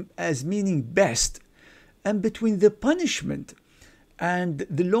as meaning best, and between the punishment and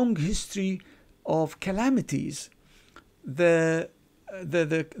the long history of calamities. The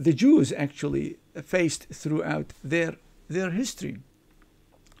Jews actually faced throughout their history.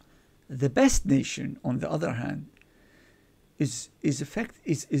 The best nation, on the other hand, is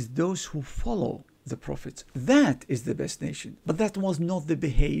those who follow the prophets. That is the best nation. But that was not the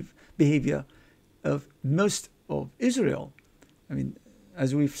behavior of most of Israel. I mean,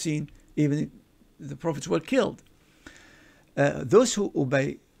 as we've seen, even the prophets were killed. Those who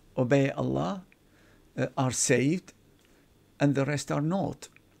obey Allah are saved, and the rest are not.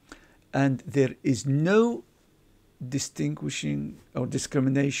 And there is no distinguishing or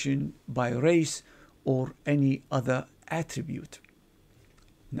discrimination by race or any other attribute.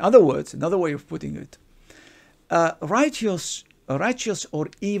 In other words, another way of putting it, righteous or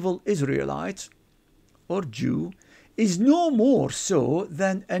evil Israelite or Jew is no more so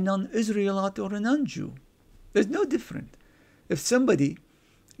than a non-Israelite or a non-Jew. There's no difference. If somebody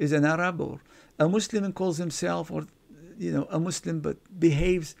is an Arab or a Muslim and calls himself, or a Muslim, but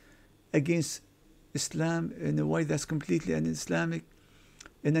behaves against Islam in a way that's completely un-Islamic,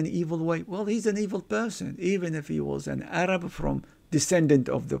 in an evil way, well, he's an evil person, even if he was an Arab from descendant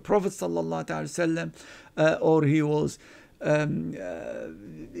of the Prophet ﷺ, or he was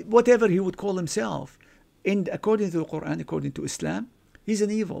whatever he would call himself. According to the Qur'an, according to Islam, he's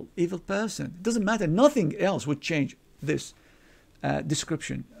an evil person. It doesn't matter. Nothing else would change this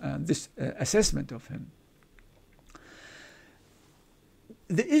description, this assessment of him.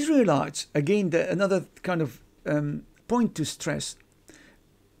 The Israelites, again, another kind of point to stress,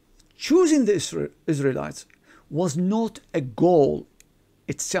 choosing the Israelites was not a goal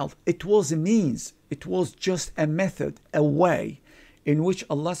itself. It was a means. It was just a method, a way in which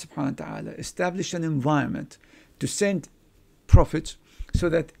Allah subhanahu wa ta'ala established an environment to send prophets so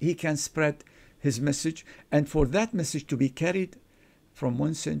that he can spread his message, and for that message to be carried from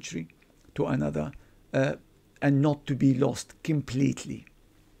one century to another and not to be lost completely.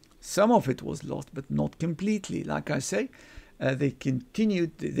 Some of it was lost, but not completely. Like I say, they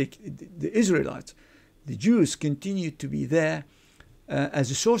continued, the Israelites, the Jews continued to be there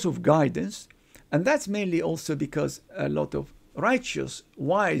as a source of guidance. And that's mainly also because a lot of righteous,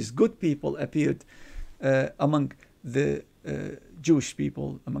 wise, good people appeared among the Jewish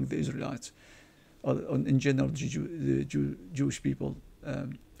people, among the Israelites, or in general the Jewish people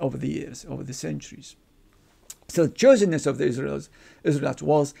over the years, over the centuries. So the chosenness of the Israelites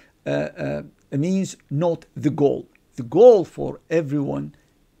was a means, not the goal. The goal for everyone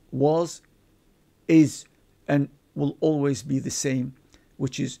was, is, and will always be the same,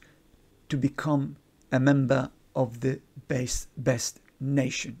 which is to become a member of the best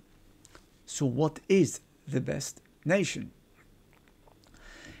nation. So what is the best nation?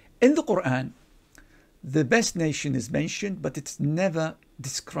 In the Quran, the best nation is mentioned, but it's never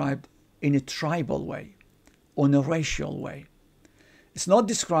described in a tribal way, or in a racial way. It's not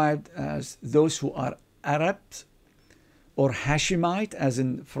described as those who are Arabs or Hashemite, as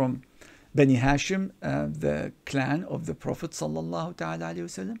in from Bani Hashim, the clan of the Prophet sallallahu ta'ala alayhi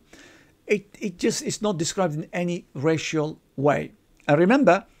wasallam. It's not described in any racial way. And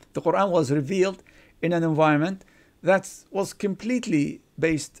remember, the Quran was revealed in an environment that was completely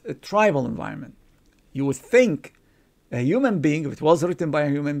based, a tribal environment. You would think a human being, if it was written by a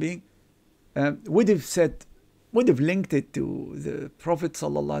human being, would have linked it to the Prophet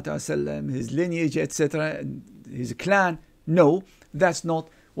sallallahu alaihi wasallam, his lineage, etc., and his clan. No, that's not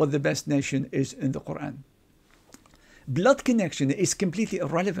what the best nation is in the Quran. Blood connection is completely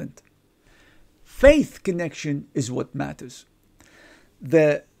irrelevant. Faith connection is what matters.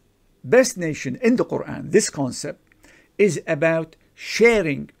 The best nation in the Quran, this concept, is about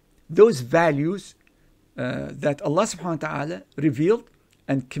sharing those values that Allah subhanahu wa ta'ala revealed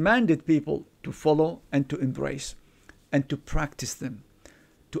and commanded people to follow and to embrace and to practice them,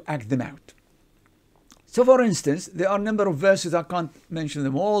 to act them out. So for instance, there are a number of verses, I can't mention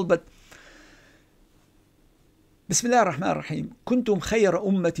them all, but بسم الله الرحمن الرحيم كنتم خير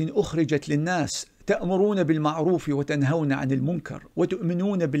أمة أخرجت للناس تأمرون بالمعروف وتنهون عن المنكر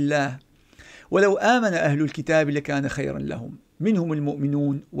وتؤمنون بالله ولو آمن أهل الكتاب لكان خيرا لهم منهم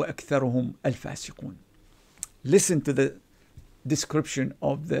المؤمنون وأكثرهم الفاسقون. Listen to the description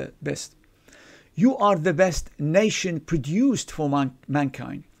of the best. You are the best nation produced for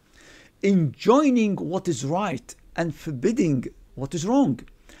mankind, enjoining what is right and forbidding what is wrong,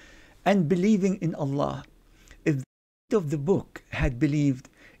 and believing in Allah. If the of the book had believed,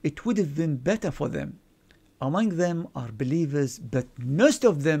 it would have been better for them. Among them are believers, but most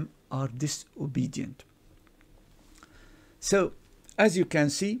of them are disobedient. So, as you can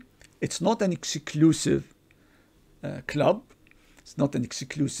see, it's not an exclusive club. It's not an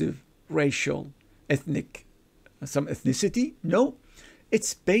exclusive racial, ethnic, some ethnicity. No,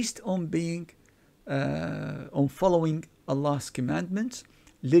 it's based on being on following Allah's commandments,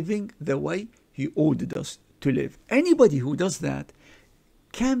 living the way He ordered us to live. Anybody who does that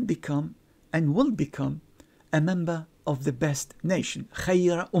can become and will become a member of the best nation.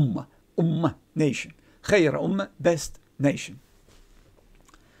 Khayra ummah, ummah, nation. Khayra ummah, best nation.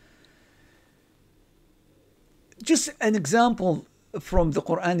 Just an example from the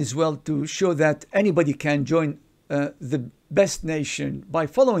Qur'an as well to show that anybody can join the best nation by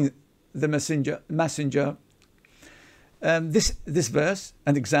following the messenger. This verse,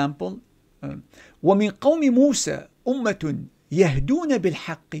 an example. وَمِنْ قَوْمِ مُوسَى أُمَّةٌ يَهْدُونَ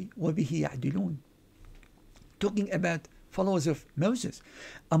بِالْحَقِّ وَبِهِ يَعْدِلُونَ. Talking about followers of Moses.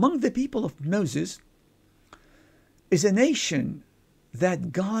 Among the people of Moses is a nation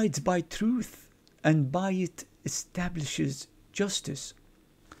that guides by truth and by it establishes justice.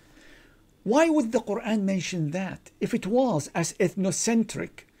 Why would the Quran mention that if it was as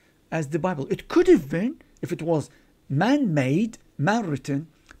ethnocentric as the Bible? It could have been if it was man-made, man-written,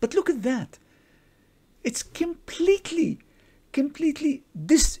 but look at that. It's completely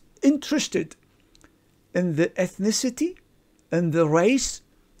disinterested in the ethnicity and the race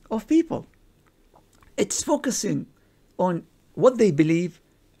of people. It's focusing on what they believe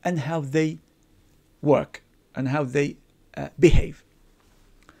and how they work and how they behave.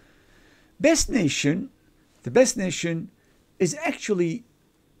 Best nation, the best nation is actually,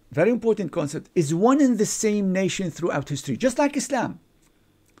 very important concept, is one and the same nation throughout history, just like Islam.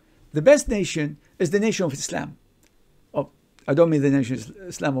 The best nation is the nation of Islam. Oh, I don't mean the nation of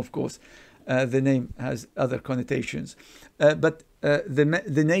Islam, of course. The name has other connotations. But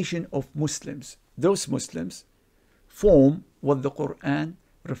the nation of Muslims, those Muslims form what the Quran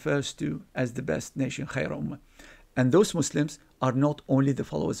refers to as the best nation, Khayra Ummah. And those Muslims are not only the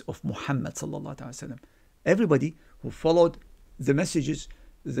followers of Muhammad sallallahu alaihi wasallam. Everybody who followed the messages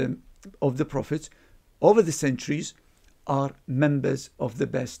of the prophets over the centuries are members of the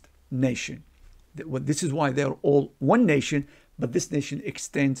best nation. This is why they are all one nation, but this nation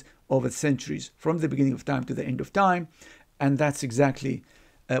extends over centuries, from the beginning of time to the end of time. And that's exactly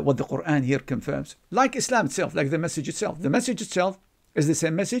what the Quran here confirms. Like Islam itself, like the message itself. The message itself is the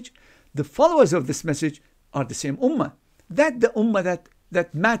same message. The followers of this message are the same ummah. That the ummah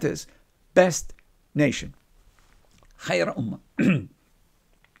that matters. Best nation. Khayra ummah.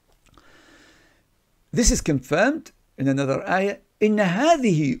 This is confirmed in another ayah. إن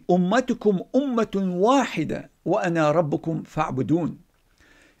هذه أمتكم أمة واحدة وأنا ربكم فاعبدون.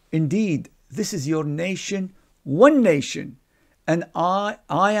 Indeed, this is your nation, one nation, and I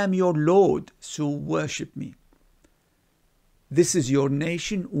am your Lord, so worship me. This is your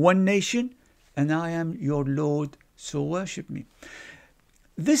nation, one nation, and I am your Lord, so worship me.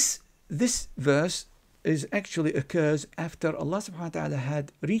 This verse actually occurs after Allah subhanahu wa ta'ala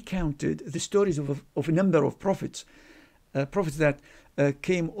had recounted the stories of a number of prophets, prophets that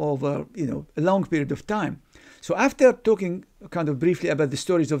came over a long period of time. So after talking kind of briefly about the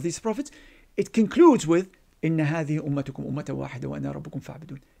stories of these prophets, it concludes with إن هذه أمتكم أمة واحدة وأنا ربكم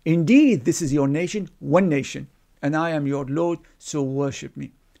فاعبدون. Indeed, this is your nation, one nation, and I am your Lord, so worship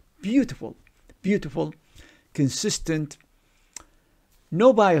me. Beautiful, beautiful, consistent,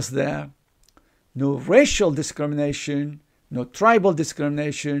 no bias there, no racial discrimination, no tribal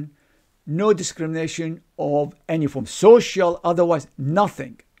discrimination, no discrimination of any form, social, otherwise,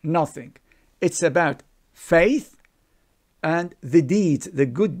 nothing. It's about faith and the deeds, the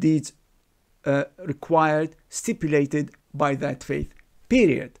good deeds required, stipulated by that faith,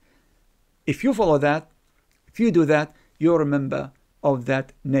 period. If you follow that, if you do that, you're a member of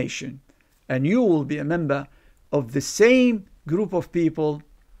that nation. And you will be a member of the same group of people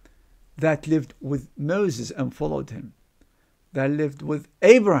that lived with Moses and followed him, that lived with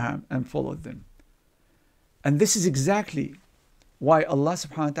Abraham and followed them. And this is exactly why Allah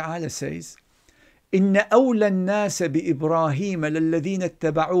subhanahu wa ta'ala says, إن أولى الناس بإبراهيم للذين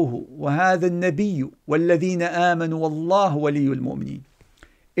اتبعوه وهذا النبي والذين آمنوا والله ولي المؤمنين.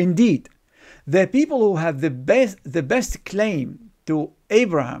 Indeed, the people who have the best claim to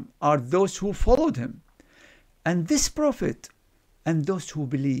Abraham are those who followed him, and this prophet, and those who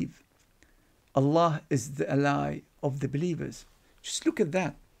believe. Allah is the ally of the believers. Just look at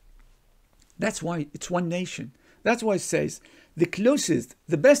that. That's why it's one nation. That's why it says the closest,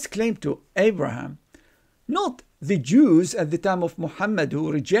 the best claim to Abraham, not the Jews at the time of Muhammad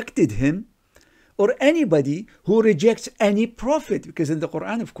who rejected him, or anybody who rejects any prophet, because in the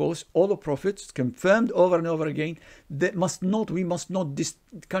Quran, of course, all the prophets confirmed over and over again that we must not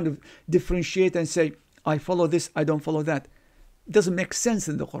kind of differentiate and say, I follow this, I don't follow that. It doesn't make sense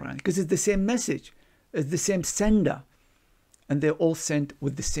in the Quran, because it's the same message, it's the same sender, and they're all sent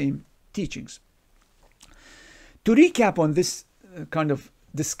with the same teachings. To recap on this kind of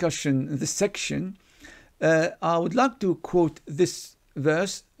discussion, this section, I would like to quote this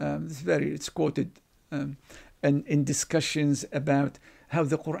verse. It's quoted in discussions about how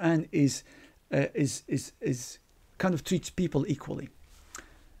the Quran is kind of treats people equally.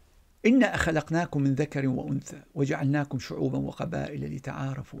 إنا خلقناكم من ذكر وأنثى وجعلناكم شعوبا وقبائل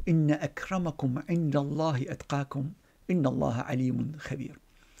لتعارفوا إن أكرمكم عند الله أتقاكم إن الله عليم خبير.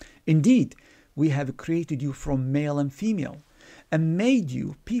 Indeed, we have created you from male and female and made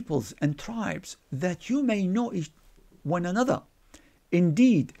you peoples and tribes that you may know one another.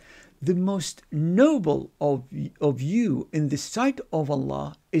 Indeed, the most noble of you in the sight of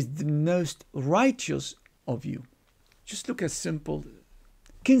Allah is the most righteous of you. Just look at simple,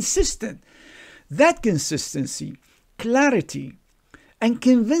 consistent. That consistency, clarity, and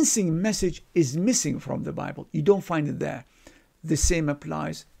convincing message is missing from the Bible. You don't find it there. The same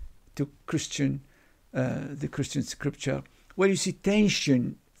applies to the Christian scripture, where you see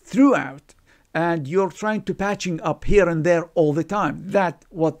tension throughout, and you're trying to patching up here and there all the time. That's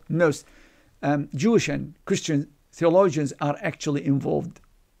what most Jewish and Christian theologians are actually involved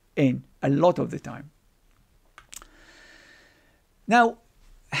in a lot of the time. Now,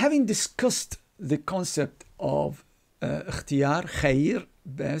 having discussed the concept of ikhtiyar, khayr,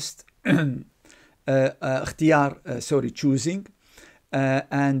 best, ikhtiyar, choosing,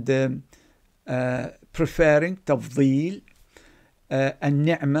 and preferring, tafdeel, and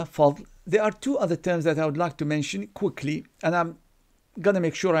ni'mah, fadl. There are two other terms that I would like to mention quickly, and I'm going to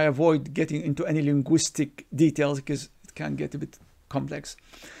make sure I avoid getting into any linguistic details because it can get a bit complex.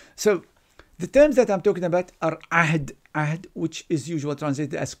 So the terms that I'm talking about are ahd, which is usually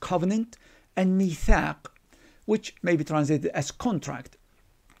translated as covenant, and mithaq, which may be translated as contract.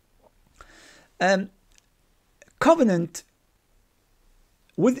 Covenant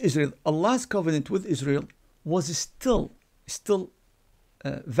with Israel, Allah's covenant with Israel was still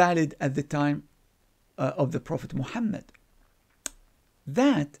valid at the time of the Prophet Muhammad.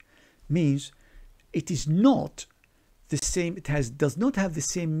 That means it is not the same, does not have the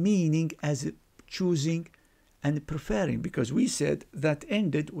same meaning as choosing and preferring, because we said that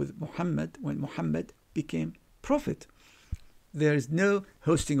ended with Muhammad when Muhammad became prophet. There is no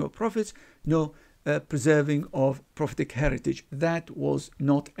hosting of prophets, no preserving of prophetic heritage. That was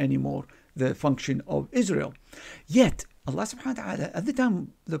not anymore the function of Israel. Yet Allah subhanahu wa ta'ala at the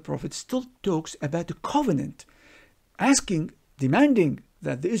time the Prophet still talks about a covenant, demanding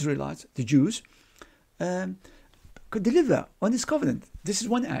that the Israelites, the Jews, could deliver on this covenant. This is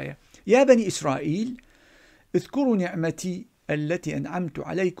one ayah. يا بني إسرائيل اذكروا نعمتي التي أنعمت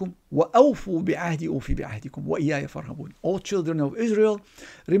عليكم وأوفوا بعهدي أوفي بعهدكم وإياي فارهبون. All children of Israel,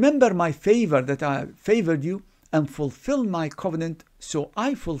 remember my favor that I favored you, and fulfill my covenant, so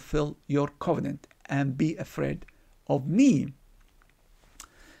I fulfill your covenant, and be afraid of me.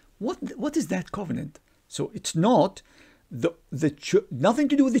 What is that covenant? So it's not nothing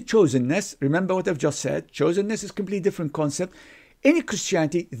to do with the chosenness. Remember what I've just said. Chosenness is a completely different concept. In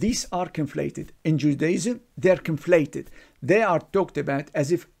Christianity, these are conflated. In Judaism, they're conflated. They are talked about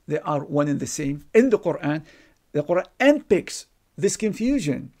as if they are one and the same. In the Quran unpicks this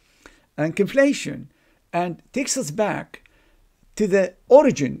confusion and conflation and takes us back to the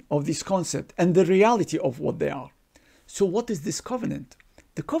origin of this concept and the reality of what they are. So what is this covenant?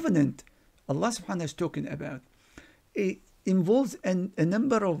 The covenant Allah subhanahu wa ta'ala is talking about, it involves a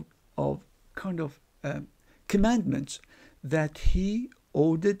number of kind of commandments that he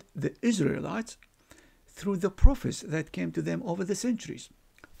ordered the Israelites through the prophets that came to them over the centuries.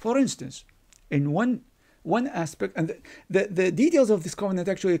 For instance, in one aspect, and the details of this covenant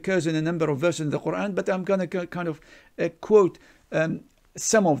actually occurs in a number of verses in the Quran, but I'm going to kind of quote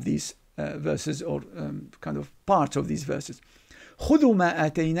some of these verses, or kind of parts of these verses. خذوا ما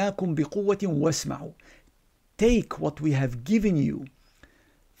آتيناكم بقوة واسمعوا. Take what we have given you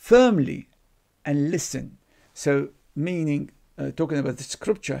firmly and listen. So meaning, talking about the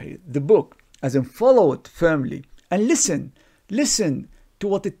scripture here, the book, as in follow it firmly and listen to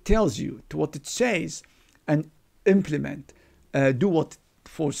what it tells you, to what it says, and implement, do what it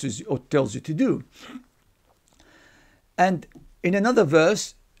forces or tells you to do. And in another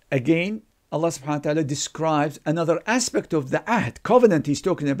verse, again, Allah subhanahu wa ta'ala describes another aspect of the ahd, covenant he's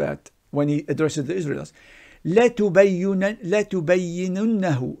talking about when he addresses the Israelites. لَتُبَيِّنُنَّهُ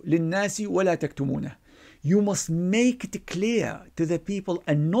لِلنَّاسِ وَلَا تَكْتُمُونَهُ. You must make it clear to the people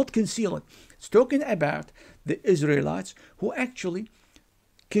and not conceal it. It's talking about the Israelites who actually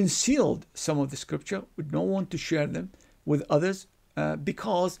concealed some of the scripture, would not want to share them with others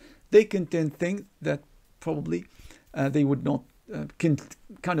because they contain things that probably they would not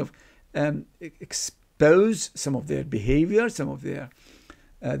kind of expose some of their behavior, some of their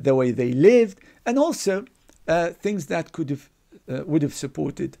the way they lived, and also things that would have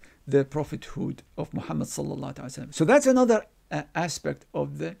supported the prophethood of Muhammad sallallahu alaihi wasallam. So that's another aspect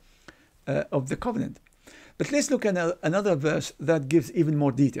of the covenant. But let's look at another verse that gives even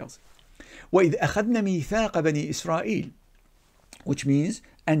more details. وَإِذْ أَخَذْنَا مِيثَاقَ بَنِي إِسْرَائِيلَ, which means,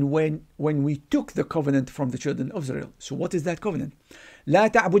 and when we took the covenant from the children of Israel. So what is that covenant? لا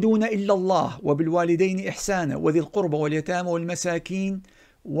تعبدون إلا الله وبالوالدين إحسانا وذي القربى واليتامى والمساكين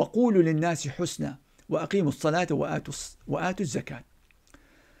وقولوا للناس حسنا وأقيموا الصلاة وآتوا الزكاة.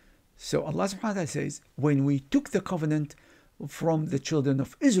 So Allah subhanahu wa ta'ala says, when we took the covenant from the children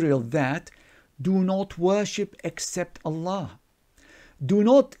of Israel, that do not worship except Allah. Do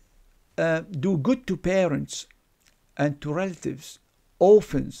not do good to parents and to relatives,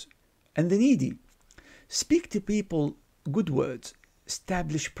 orphans, and the needy. Speak to people good words,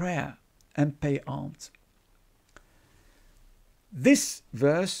 establish prayer, and pay alms. This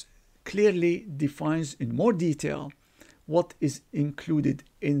verse clearly defines in more detail what is included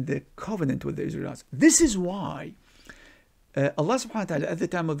in the covenant with the Israelites. This is why Allah subhanahu wa ta'ala at the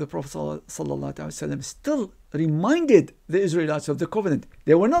time of the Prophet sallallahu alaihi wasallam still reminded the Israelites of the covenant.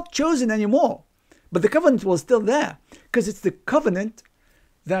 They were not chosen anymore, but the covenant was still there, because it's the covenant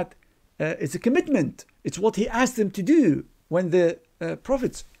that it's a commitment. It's what he asked them to do when the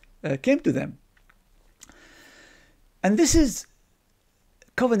prophets came to them. And this is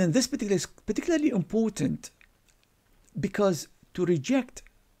covenant, this particular is particularly important because to reject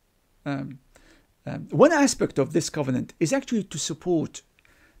one aspect of this covenant is actually to support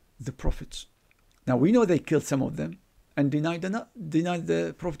the prophets. Now we know they killed some of them and denied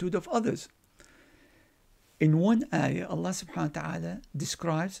the prophethood of others. In one ayah, Allah subhanahu wa ta'ala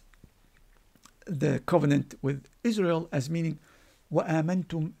describes the covenant with Israel as meaning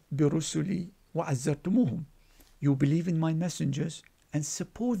وَآمَنْتُمْ بِرُسُلِي وَعَزَّرْتُمُوهُم. You believe in my messengers and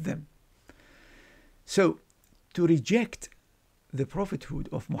support them. So to reject the prophethood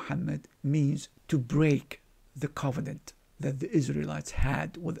of Muhammad means to break the covenant that the Israelites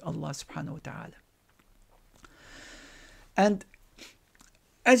had with Allah subhanahu wa ta'ala. And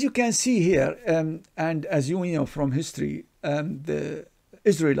as you can see here, and as you know from history, the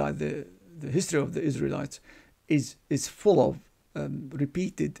history of the Israelites is full of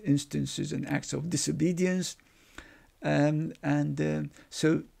repeated instances and acts of disobedience.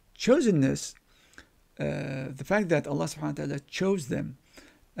 So chosenness, the fact that Allah subhanahu wa ta'ala chose them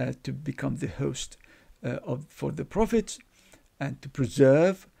to become the host for the prophets and to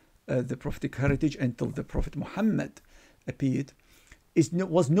preserve the prophetic heritage until the Prophet Muhammad appeared,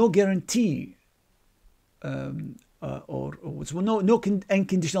 was no guarantee or was no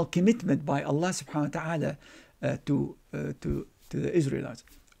unconditional commitment by Allah subhanahu wa ta'ala to the Israelites.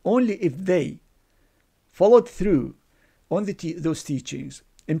 Only if they followed through on those teachings,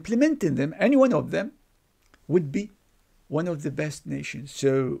 implementing them, any one of them would be one of the best nations.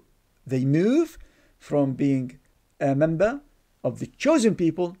 So they move from being a member of the chosen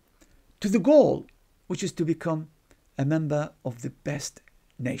people to the goal, which is to become a member of the best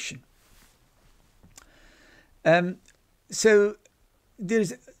nation. So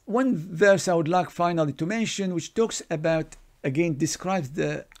there's one verse I would like finally to mention, which talks about, again, describes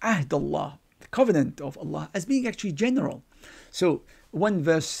the ahd Allah, the covenant of Allah, as being actually general. So one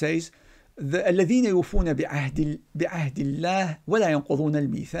verse says, الذين يوفون بعهد الله ولا ينقضون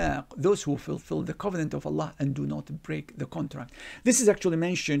الميثاق, those who fulfill the covenant of Allah and do not break the contract. This is actually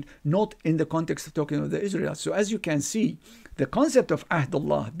mentioned not in the context of talking of the Israelites. So as you can see, the concept of ahd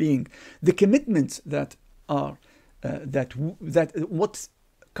Allah being the commitments that are that what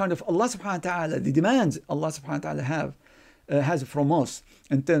kind of Allah subhanahu wa ta'ala, the demands Allah subhanahu wa ta'ala has from us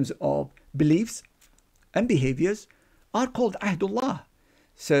in terms of beliefs and behaviors are called ahdullah.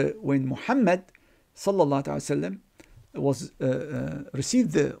 So when Muhammad sallallahu alaihi wasallam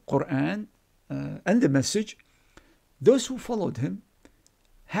received the Qur'an and the message, those who followed him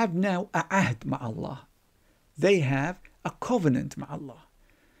have now a ahd ma Allah. They have a covenant ma Allah.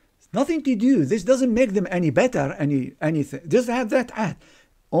 It's nothing to do. This doesn't make them any better, anything. Just have that ahd.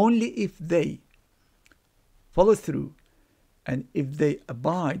 Only if they follow through and if they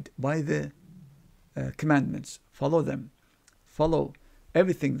abide by the commandments, follow them, follow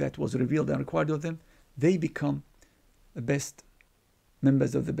everything that was revealed and required of them, they become the best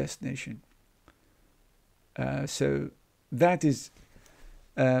members of the best nation. So that is,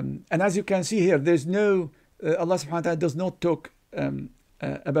 and as you can see here, there's no, Allah subhanahu wa ta'ala does not talk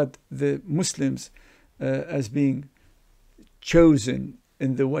about the Muslims as being chosen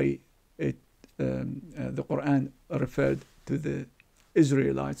in the way the Qur'an referred to the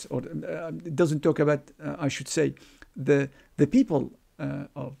Israelites, or it doesn't talk about, I should say, the people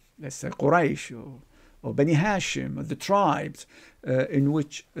of, let's say, Quraysh or Bani Hashim, or the tribes to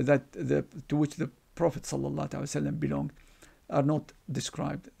which the Prophet ﷺ belonged, are not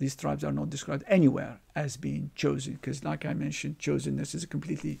described. These tribes are not described anywhere as being chosen, because, like I mentioned, chosenness is a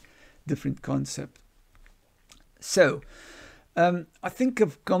completely different concept. So, I think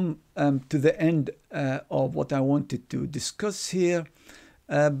I've come to the end of what I wanted to discuss here.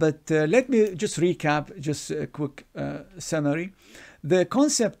 But let me just recap, just a quick summary. The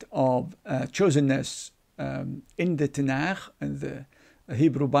concept of chosenness in the Tanakh and the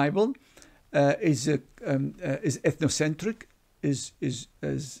Hebrew Bible is ethnocentric,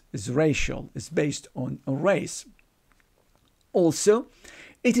 is racial, is based on a race. Also,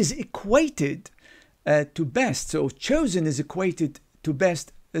 it is equated to best. So chosen is equated to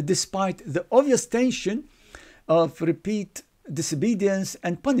best, despite the obvious tension of repeat disobedience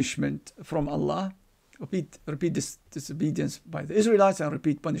and punishment from Allah. Repeat disobedience by the Israelites and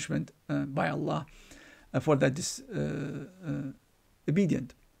repeat punishment by Allah for that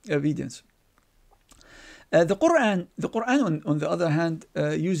obedience. The Qur'an, on the other hand,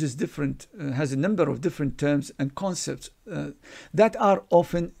 has a number of different terms and concepts that are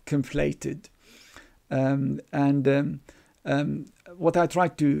often conflated. What I try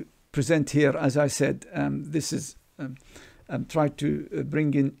to present here, as I said, this is try to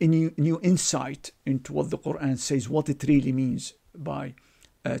bring in a new insight into what the Qur'an says, what it really means by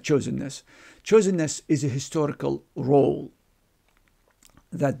chosenness. Chosenness is a historical role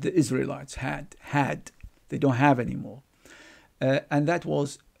that the Israelites had. They don't have anymore. And that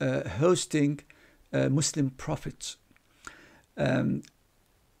was hosting Muslim prophets.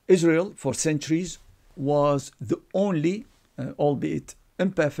 Israel, for centuries, was the only, albeit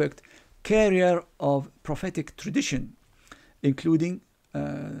imperfect, carrier of prophetic tradition, including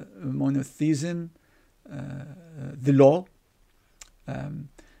monotheism, the law,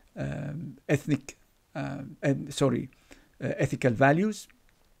 ethical values,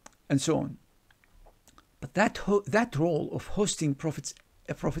 and so on. But that role of hosting prophets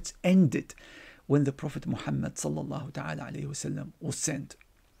ended when the Prophet Muhammad sallallahu ta'ala alayhi wasallam was sent.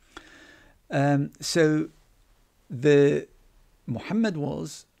 So the Muhammad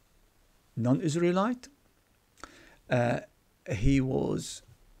was non-Israelite. He was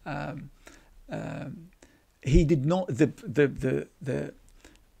he did not the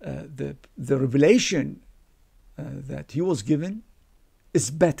revelation that he was given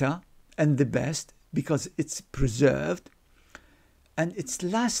is better and the best because it's preserved and it's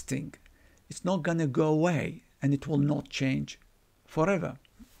lasting. It's not going to go away and it will not change forever.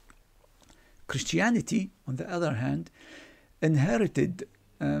 Christianity, on the other hand, inherited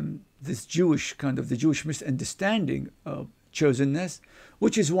this Jewish misunderstanding of chosenness,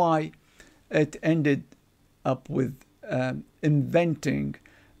 which is why it ended up with inventing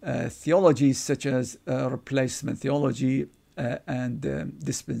theologies such as replacement theology and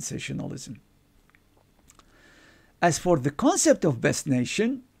dispensationalism. As for the concept of best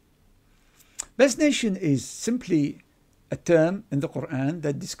nation is simply a term in the Qur'an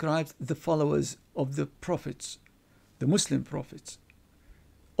that describes the followers of the prophets, the Muslim prophets.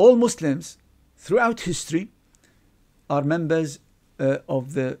 All Muslims throughout history are members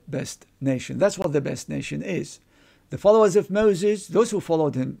of the best nation. That's what the best nation is. The followers of Moses, those who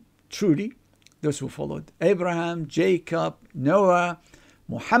followed him truly, those who followed Abraham, Jacob, Noah,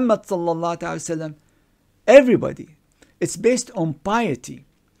 Muhammad sallallahu alaihi wasallam, everybody. It's based on piety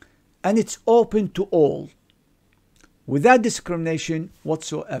and it's open to all, without discrimination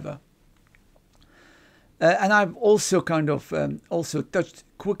whatsoever. And I've also also touched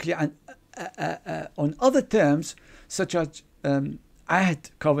quickly on other terms such as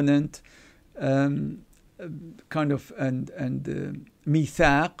ahd, covenant, and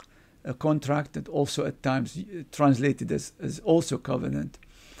mithaq, a contract, that also at times translated as also covenant,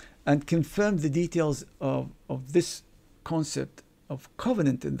 and confirm the details of this concept of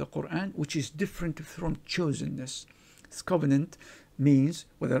covenant in the Quran, which is different from chosenness. This covenant means,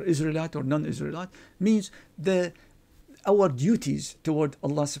 whether Israelite or non-Israelite, means our duties toward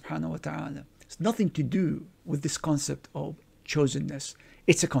Allah subhanahu wa ta'ala. It's nothing to do with this concept of chosenness.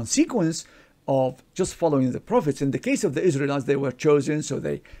 It's a consequence of just following the prophets. In the case of the Israelites, they were chosen, so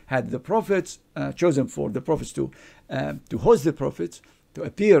they had the prophets, chosen for the prophets to host the prophets, to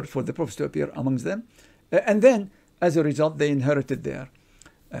appear, for the prophets to appear amongst them. And then, as a result, they inherited their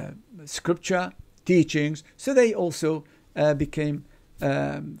scripture, teachings, so they also became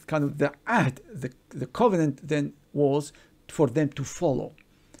the ahd, the covenant then was for them to follow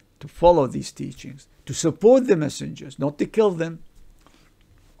these teachings, to support the messengers, not to kill them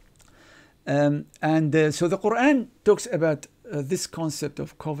So the Quran talks about this concept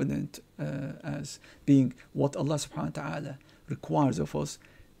of covenant as being what Allah subhanahu wa ta'ala requires of us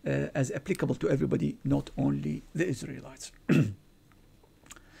as applicable to everybody, not only the Israelites.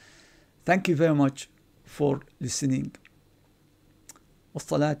 Thank you very much for listening.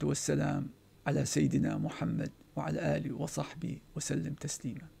 والصلاة والسلام على سيدنا محمد وعلى آله وصحبه وسلم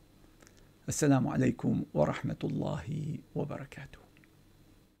تسليما. السلام عليكم ورحمة الله وبركاته.